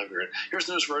same time period. Here's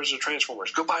the newest version of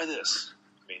Transformers. Go buy this.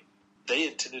 I mean, they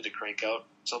intended to crank out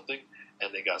something,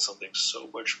 and they got something so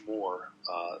much more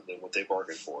than what they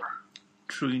bargained for.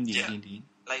 True indeed, indeed.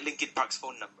 Like Linkin Park's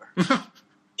phone number.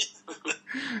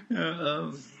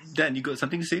 Dan, you got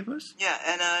something to say first? Yeah,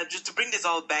 and just to bring this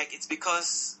all back, it's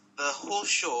because the whole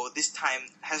show, this time,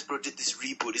 Hasbro did this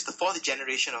reboot. It's the fourth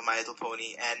generation of My Little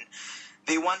Pony, and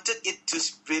they wanted it to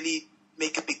really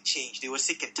make a big change. They were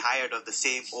sick and tired of the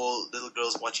same old little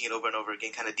girls watching it over and over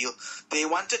again kind of deal. They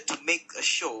wanted to make a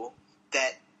show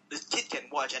that the kid can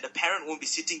watch, and the parent won't be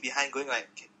sitting behind going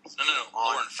like... No.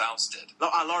 Lauren Faust did.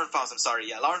 Lauren Faust, I'm sorry.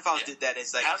 Yeah, Lauren Faust did that.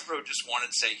 It's like Hasbro just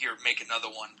wanted to say, here, make another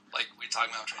one. Like we were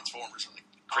talking about Transformers. Like,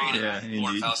 create it. Yeah,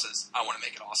 Lauren Faust says, I want to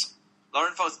make it awesome.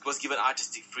 Lauren Faust was given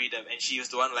artistic freedom, and she was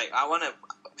the one like, I want to...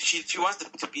 She wants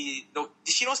to be... No,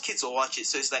 she knows kids will watch it,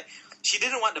 so it's like... She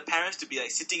didn't want the parents to be like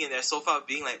sitting in their sofa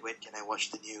being like, when can I watch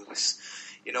the news?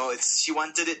 You know, she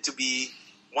wanted it to be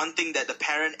one thing that the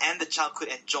parent and the child could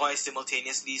enjoy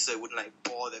simultaneously, so it wouldn't like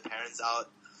bore their parents out.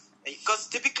 Because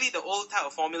typically the old type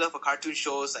of formula for cartoon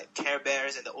shows like Care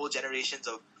Bears and the old generations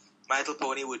of My Little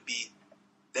Pony would be,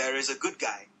 there is a good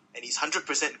guy and he's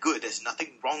 100% good, there's nothing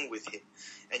wrong with him.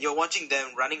 And you're watching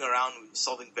them running around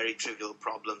solving very trivial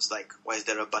problems like, why is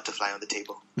there a butterfly on the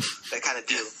table? That kind of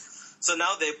deal. So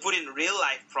now they put in real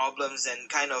life problems and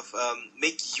kind of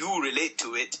make you relate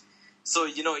to it. So,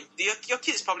 you know, your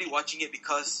kid is probably watching it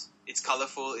because it's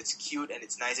colorful, it's cute, and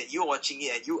it's nice. And you're watching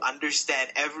it and you understand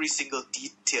every single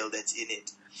detail that's in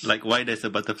it. Like why there's a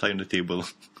butterfly on the table.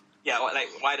 Yeah, like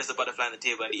why there's a butterfly on the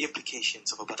table and the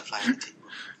implications of a butterfly on the table.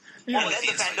 And then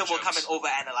the fandom will come and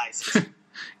overanalyze it.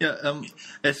 Yeah,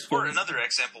 or another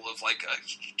example of like a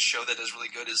show that is really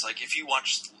good is like if you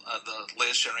watch the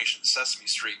latest generation of Sesame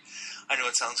Street. I know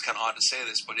it sounds kind of odd to say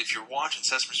this, but if you're watching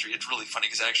Sesame Street, it's really funny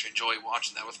because I actually enjoy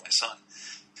watching that with my son.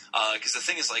 Because the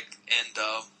thing is like, and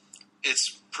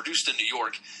it's produced in New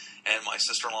York, and my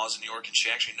sister-in-law is in New York, and she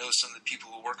actually knows some of the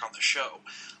people who work on the show,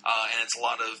 and it's a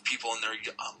lot of people in their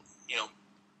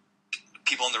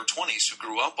people in their 20s who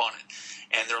grew up on it,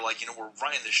 and they're like, we're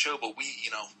writing the show, but we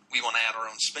want to add our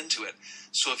own spin to it.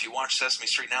 So if you watch Sesame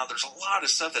Street now, there's a lot of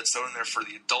stuff that's thrown in there for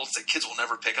the adults that kids will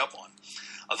never pick up on.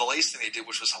 The latest thing they did,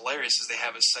 which was hilarious, is they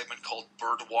have a segment called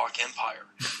Birdwalk Empire,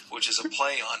 which is a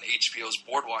play on HBO's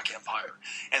Boardwalk Empire.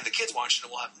 And the kids watching it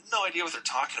will have no idea what they're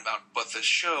talking about, but the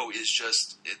show is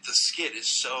just, the skit is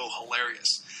so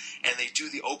hilarious. And they do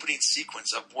the opening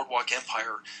sequence of Boardwalk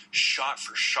Empire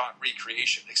shot-for-shot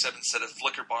recreation, except instead of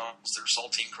flicker bombs, they're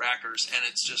saltine crackers. And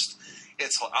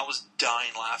I was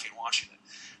dying laughing watching it.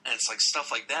 And it's like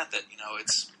stuff like that,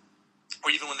 it's... Or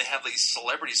even when they have these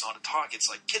celebrities on to talk, it's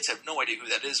like kids have no idea who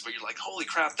that is, but you're like, holy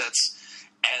crap, that's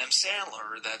Adam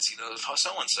Sandler, or that's,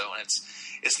 so-and-so. And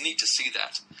it's neat to see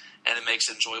that. And it makes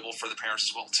it enjoyable for the parents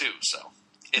as well, too. So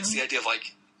it's the idea of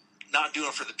like, not doing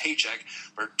it for the paycheck,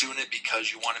 but doing it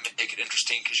because you want to make it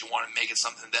interesting, because you want to make it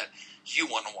something that you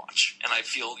want to watch. And I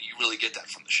feel you really get that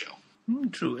from the show.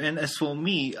 True. And as for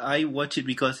me, I watch it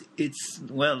because it's,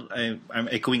 I'm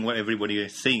echoing what everybody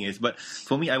is saying is, but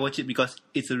for me, I watch it because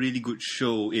it's a really good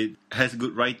show. It has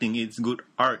good writing, it's good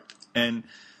art, and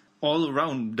all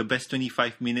around the best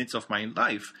 25 minutes of my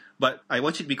life. But I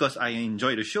watch it because I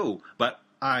enjoy the show, but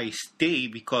I stay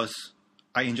because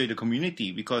I enjoy the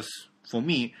community, because for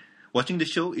me, watching the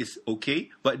show is okay,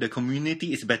 but the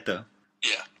community is better.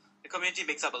 Yeah. Community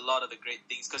makes up a lot of the great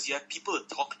things because you have people to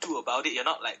talk to about it. You're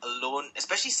not like alone,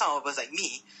 especially some of us like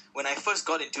me. When I first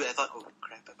got into it, I thought, oh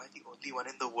crap, am I the only one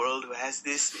in the world who has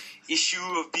this issue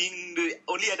of being the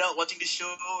only adult watching the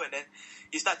show? And then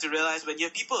you start to realize when you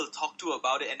have people to talk to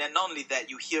about it, and then not only that,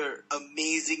 you hear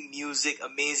amazing music,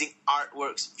 amazing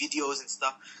artworks, videos and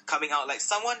stuff coming out. Like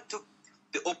someone took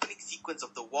the opening sequence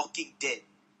of The Walking Dead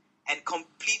and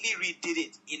completely redid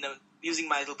it using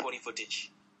My Little Pony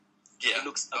footage. Yeah, it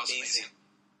looks amazing.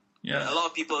 Yeah. A lot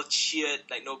of people cheered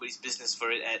like nobody's business for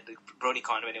it at the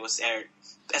BronyCon when it was aired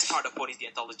as part of Ponies the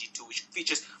Anthology 2, which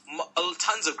features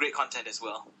tons of great content as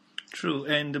well. True,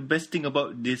 and the best thing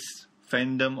about this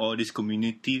fandom or this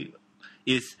community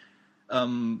is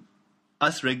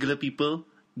us regular people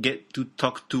get to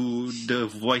talk to the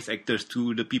voice actors,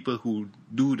 to the people who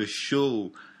do the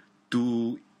show,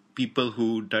 to people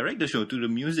who direct the show, to the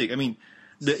music. I mean,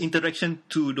 the interaction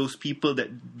to those people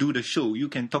that do the show, you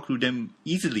can talk to them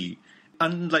easily.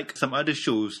 Unlike some other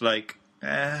shows, like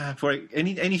for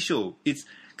any show, it's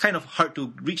kind of hard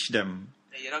to reach them.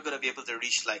 You're not going to be able to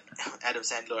reach like Adam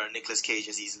Sandler or Nicolas Cage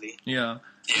as easily. Yeah.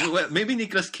 Well, maybe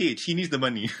Nicolas Cage, he needs the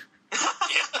money.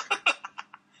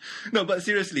 No, but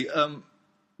seriously,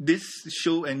 this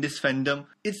show and this fandom,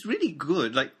 it's really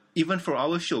good. Like, even for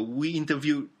our show, we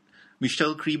interviewed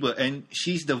Michelle Krieber, and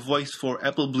she's the voice for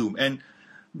Apple Bloom. And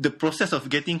the process of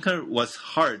getting her was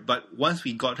hard, but once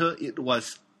we got her, it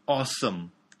was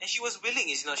awesome. And she was willing.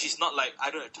 She's not like,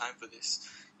 I don't have time for this.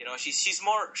 She's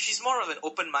more of an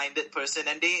open-minded person,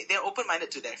 and they're open-minded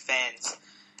to their fans.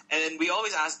 And we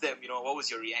always ask them, what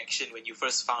was your reaction when you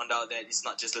first found out that it's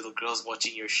not just little girls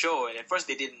watching your show? And at first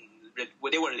they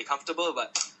weren't really comfortable,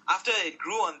 but after it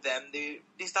grew on them, they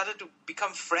started to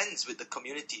become friends with the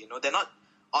community. They're not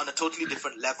on a totally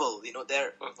different level.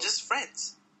 They're just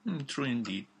friends. True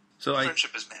indeed. So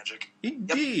friendship is magic.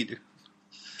 Indeed.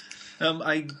 Yep.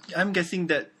 I'm guessing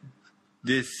that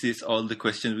this is all the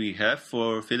questions we have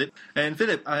for Philip. And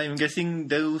Philip, I'm guessing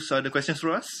those are the questions for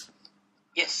us?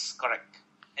 Yes, correct.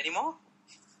 Any more?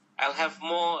 I'll have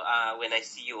more when I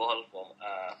see you all for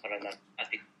an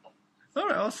article. All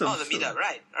right, awesome. Oh, the meetup,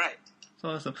 right.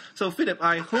 Awesome. So Philip,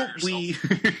 I hope we...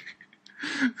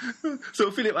 So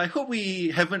Philip, I hope we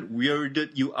haven't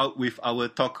weirded you out with our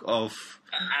talk of...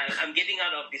 I'm getting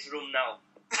out of this room now.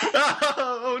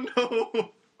 Oh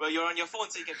no! Well, you're on your phone,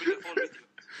 so you can bring your phone with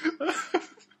you.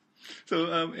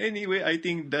 So anyway, I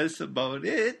think that's about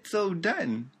it. So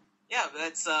done. Yeah,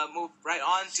 let's move right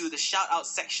on to the shout out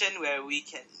section where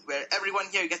everyone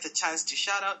here gets a chance to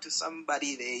shout out to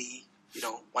somebody they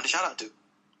want to shout out to.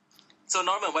 So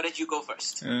Norman, why don't you go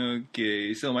first?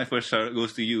 Okay, so my first shout out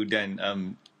goes to you,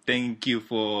 Dan. Thank you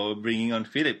for bringing on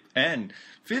Philip. And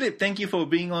Philip, thank you for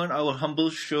being on our humble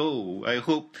show. I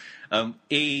hope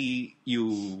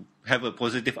you have a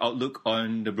positive outlook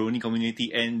on the Brony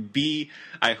community, and B,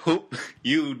 I hope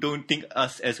you don't think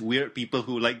us as weird people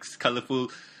who likes colorful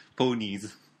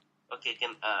ponies. Okay,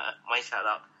 my shout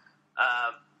out.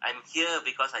 I'm here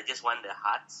because I just won the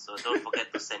hearts, so don't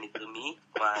forget to send it to me.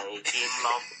 My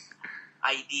Gameloft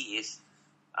ID is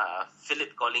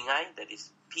Philip Golingai. That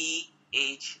is PhilipGolingai.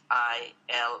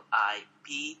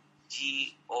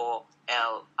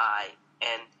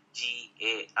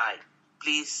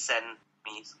 Please send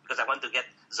me because I want to get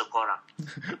Zokora.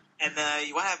 And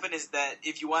what happened is that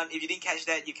if you didn't catch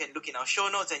that, you can look in our show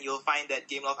notes and you'll find that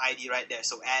Gameloft ID right there.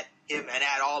 So add him and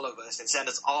add all of us and send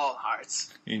us all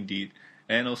hearts. Indeed.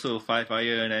 And also 5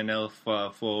 Iron and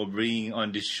Alpha for bringing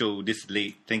on this show this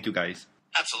late. Thank you guys.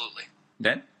 Absolutely.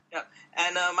 Dan? Yeah.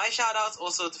 And my shout outs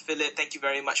also to Philip. Thank you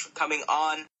very much for coming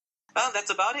on. Well,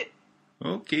 that's about it.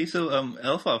 Okay, so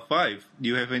Alpha 5, do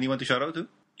you have anyone to shout out to?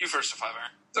 You first, 5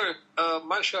 Iron. Okay,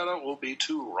 my shout out will be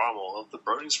to Rommel of the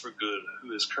Bronies for Good,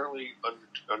 who is currently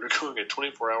undergoing a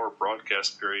 24-hour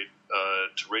broadcast period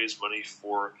to raise money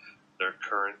for their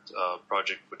current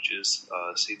project, which is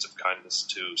Seeds of Kindness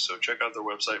 2. So check out their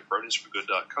website,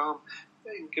 broniesforgood.com,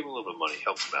 and give them a little bit of money,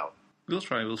 help them out. We'll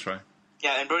try.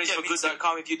 Yeah, and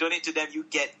broniesforgood.com, if you donate to them, you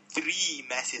get 3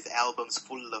 massive albums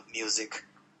full of music.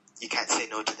 You can't say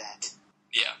no to that.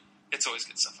 Yeah, it's always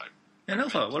good stuff. And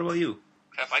Alpha, what about you?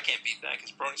 I can't beat that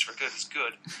because Bronies for Good is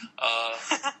good.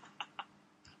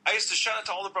 I used to shout out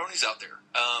to all the Bronies out there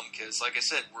because, like I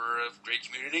said, we're a great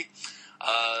community.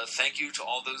 Thank you to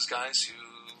all those guys who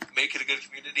make it a good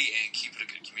community and keep it a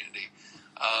good community.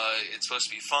 It's supposed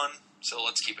to be fun, so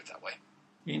let's keep it that way.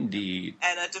 Indeed.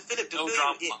 And to Philip, No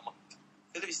drama.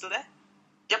 Philip, you still there?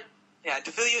 Yep. Yeah,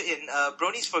 to fill you in,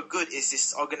 Bronies for Good is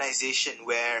this organization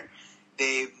where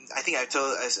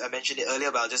as I mentioned it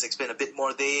earlier, but I'll just explain a bit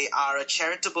more. They are a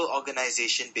charitable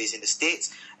organization based in the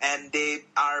States, and they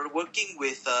are working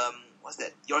with,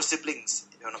 Your Siblings,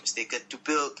 if I'm not mistaken, to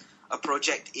build a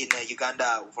project in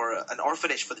Uganda for an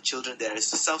orphanage for the children there.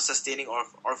 It's a self-sustaining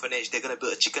orphanage. They're going to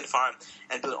build a chicken farm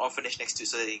and build an orphanage next to it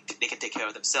so that they can take care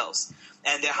of themselves.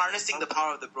 And they're harnessing the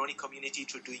power of the Brony community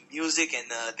through doing music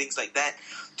and things like that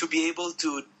to be able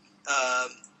to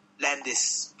land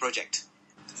this project.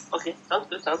 Okay, sounds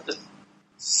good.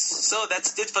 So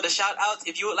that's it for the shout-outs.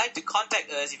 If you would like to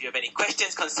contact us, if you have any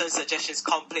questions, concerns, suggestions,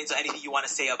 complaints, or anything you want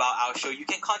to say about our show, you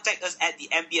can contact us at the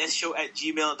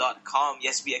mbsshow@gmail.com.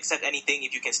 Yes, we accept anything.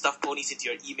 If you can stuff ponies into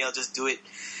your email, just do it.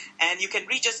 And you can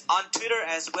reach us on Twitter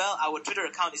as well. Our Twitter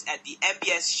account is at the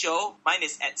MBS Show. Mine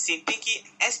is at Saint Pinky,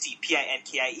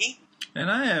 STPINKIE. And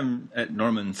I am at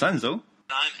Norman Sanzo.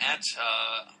 I'm at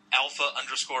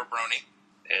Alpha_Brony.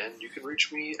 And you can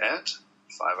reach me at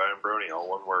 5iron Brony, all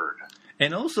one word.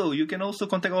 And also, you can also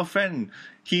contact our friend.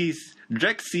 He's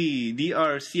Drexy,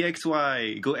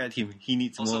 DRCXY. Go at him. He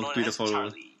needs Also more known Twitter as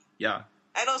followers. Charlie. Yeah.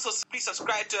 And also, please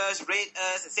subscribe to us, rate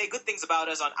us, and say good things about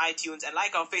us on iTunes, and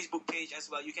like our Facebook page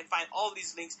as well. You can find all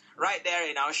these links right there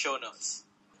in our show notes.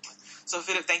 So,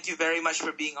 Philip, thank you very much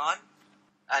for being on.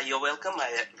 You're welcome.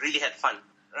 I really had fun.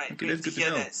 Right, Okay, great that's to good to hear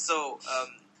know. that. So,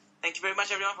 thank you very much,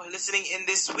 everyone, for listening in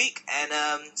this week. And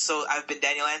so, I've been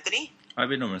Daniel Anthony. I've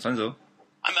been Norman Sanzo.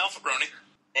 I'm Alpha Brony.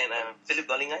 And I'm Philip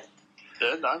Golingai.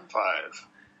 And I'm 5.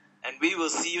 And we will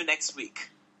see you next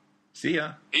week. See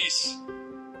ya. Peace.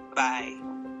 Bye.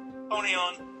 Pony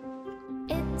on.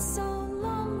 It's so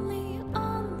lonely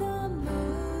on the moon.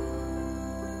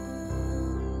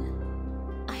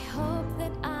 I hope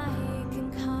that I can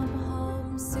come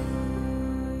home soon.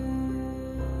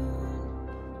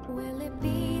 Will it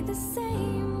be the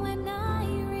same when I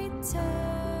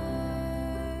return?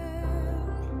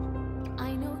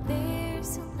 I know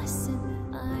there's a lesson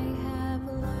I have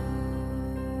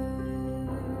learned.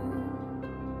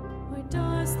 Where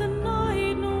does the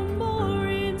night no more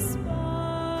inspire?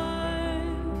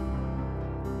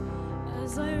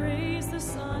 As I raise the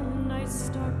sun, I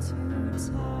start to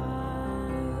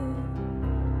tire.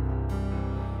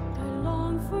 I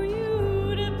long for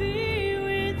you to be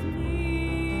with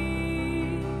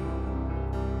me,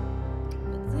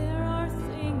 but there are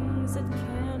things that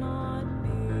cannot be,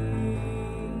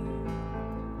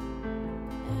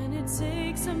 and it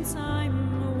takes some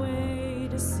time away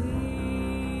to see.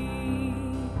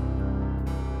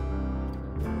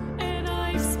 And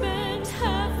I've spent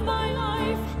half my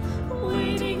life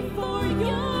waiting for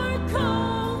your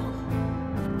call.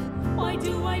 Why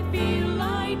do I feel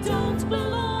I don't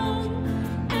belong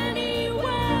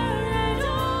anywhere at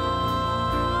all?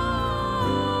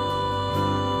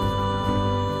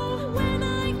 When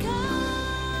I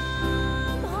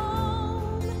come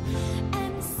home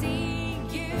and see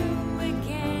you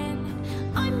again,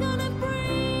 I'm gonna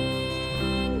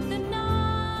bring the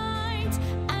night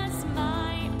as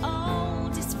my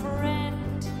oldest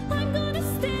friend. I'm gonna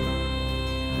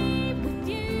stay with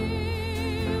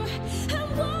you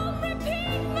and won't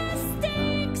repeat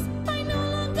mistakes. I no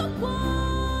longer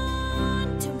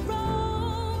want to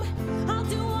roam. I'll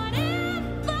do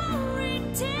whatever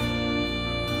it takes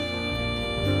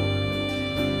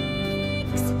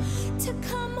to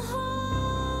come home.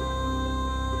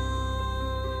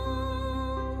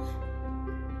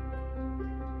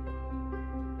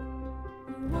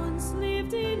 Once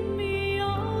lived in me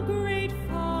all great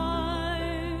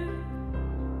fire,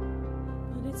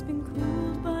 but it's been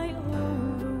cooled by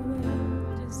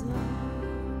overwhelmed desire.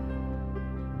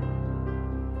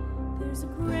 There's a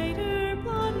greater,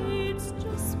 but it's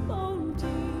just bone deep,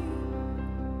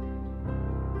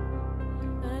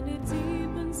 and it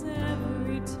deepens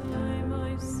every time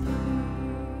I see.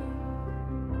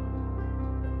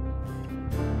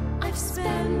 I've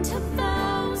spent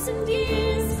 1,000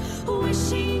 years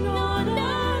wishing on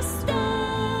a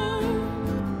star.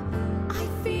 I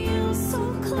feel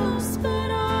so close,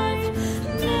 but I've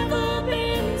never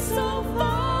been so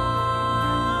far.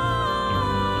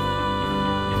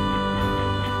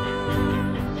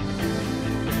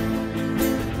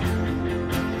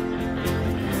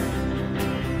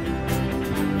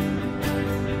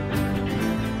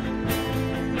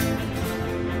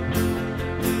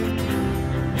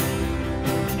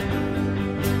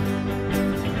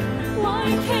 Why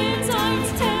can't I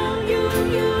tell you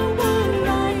you were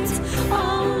right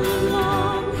all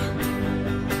along?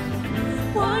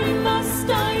 Why must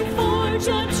I forge a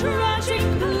tragic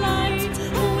plight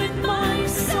with my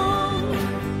song?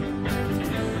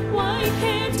 Why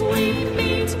can't we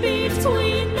meet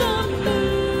between the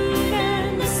moon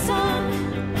and the sun?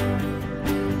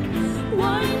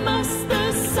 Why must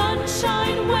the sun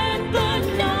shine when the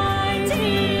night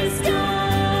is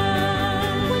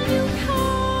done? When you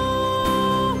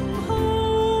come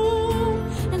home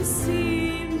and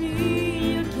see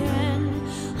me again,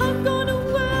 I'm gonna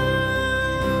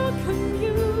welcome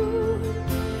you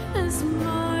as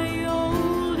my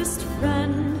oldest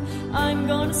friend. I'm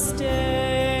gonna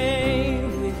stay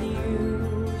with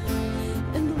you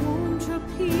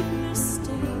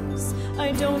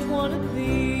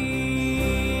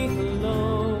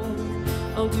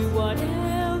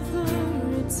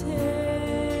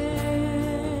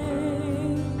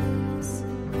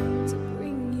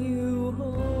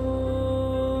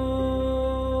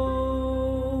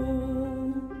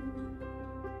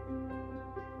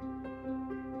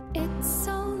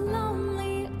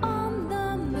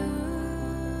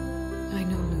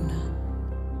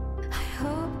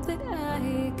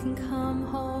I can come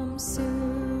home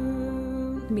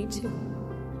soon. Me too.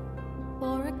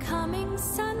 For a coming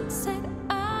sunset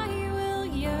I will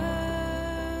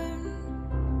yearn.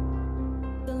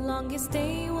 The longest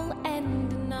day will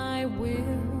end and I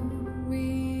will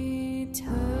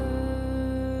return.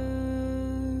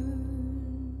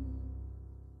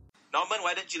 Norman,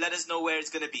 why don't you let us know where it's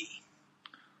going to be?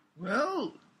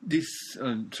 Well, the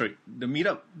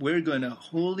meetup, we're going to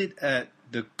hold it at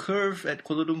the Curve at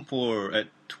Kuala Lumpur at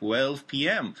 12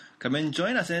 p.m. Come and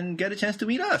join us and get a chance to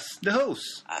meet us, the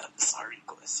hosts. Sorry,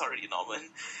 Norman.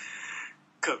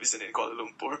 Curve isn't in Kuala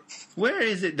Lumpur. Where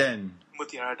is it then?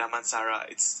 Mutiara Damansara.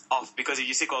 It's off because if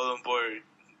you say Kuala Lumpur,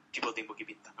 people think Bukit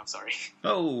Bintang. I'm sorry.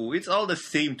 Oh, it's all the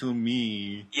same to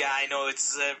me. Yeah, I know.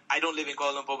 It's I don't live in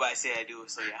Kuala Lumpur, but I say I do.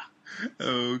 So yeah.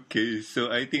 Okay,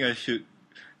 so I think I should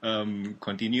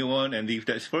continue on and leave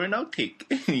that for an outtake.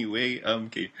 Anyway,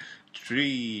 okay.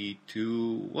 3,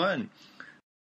 2, 1.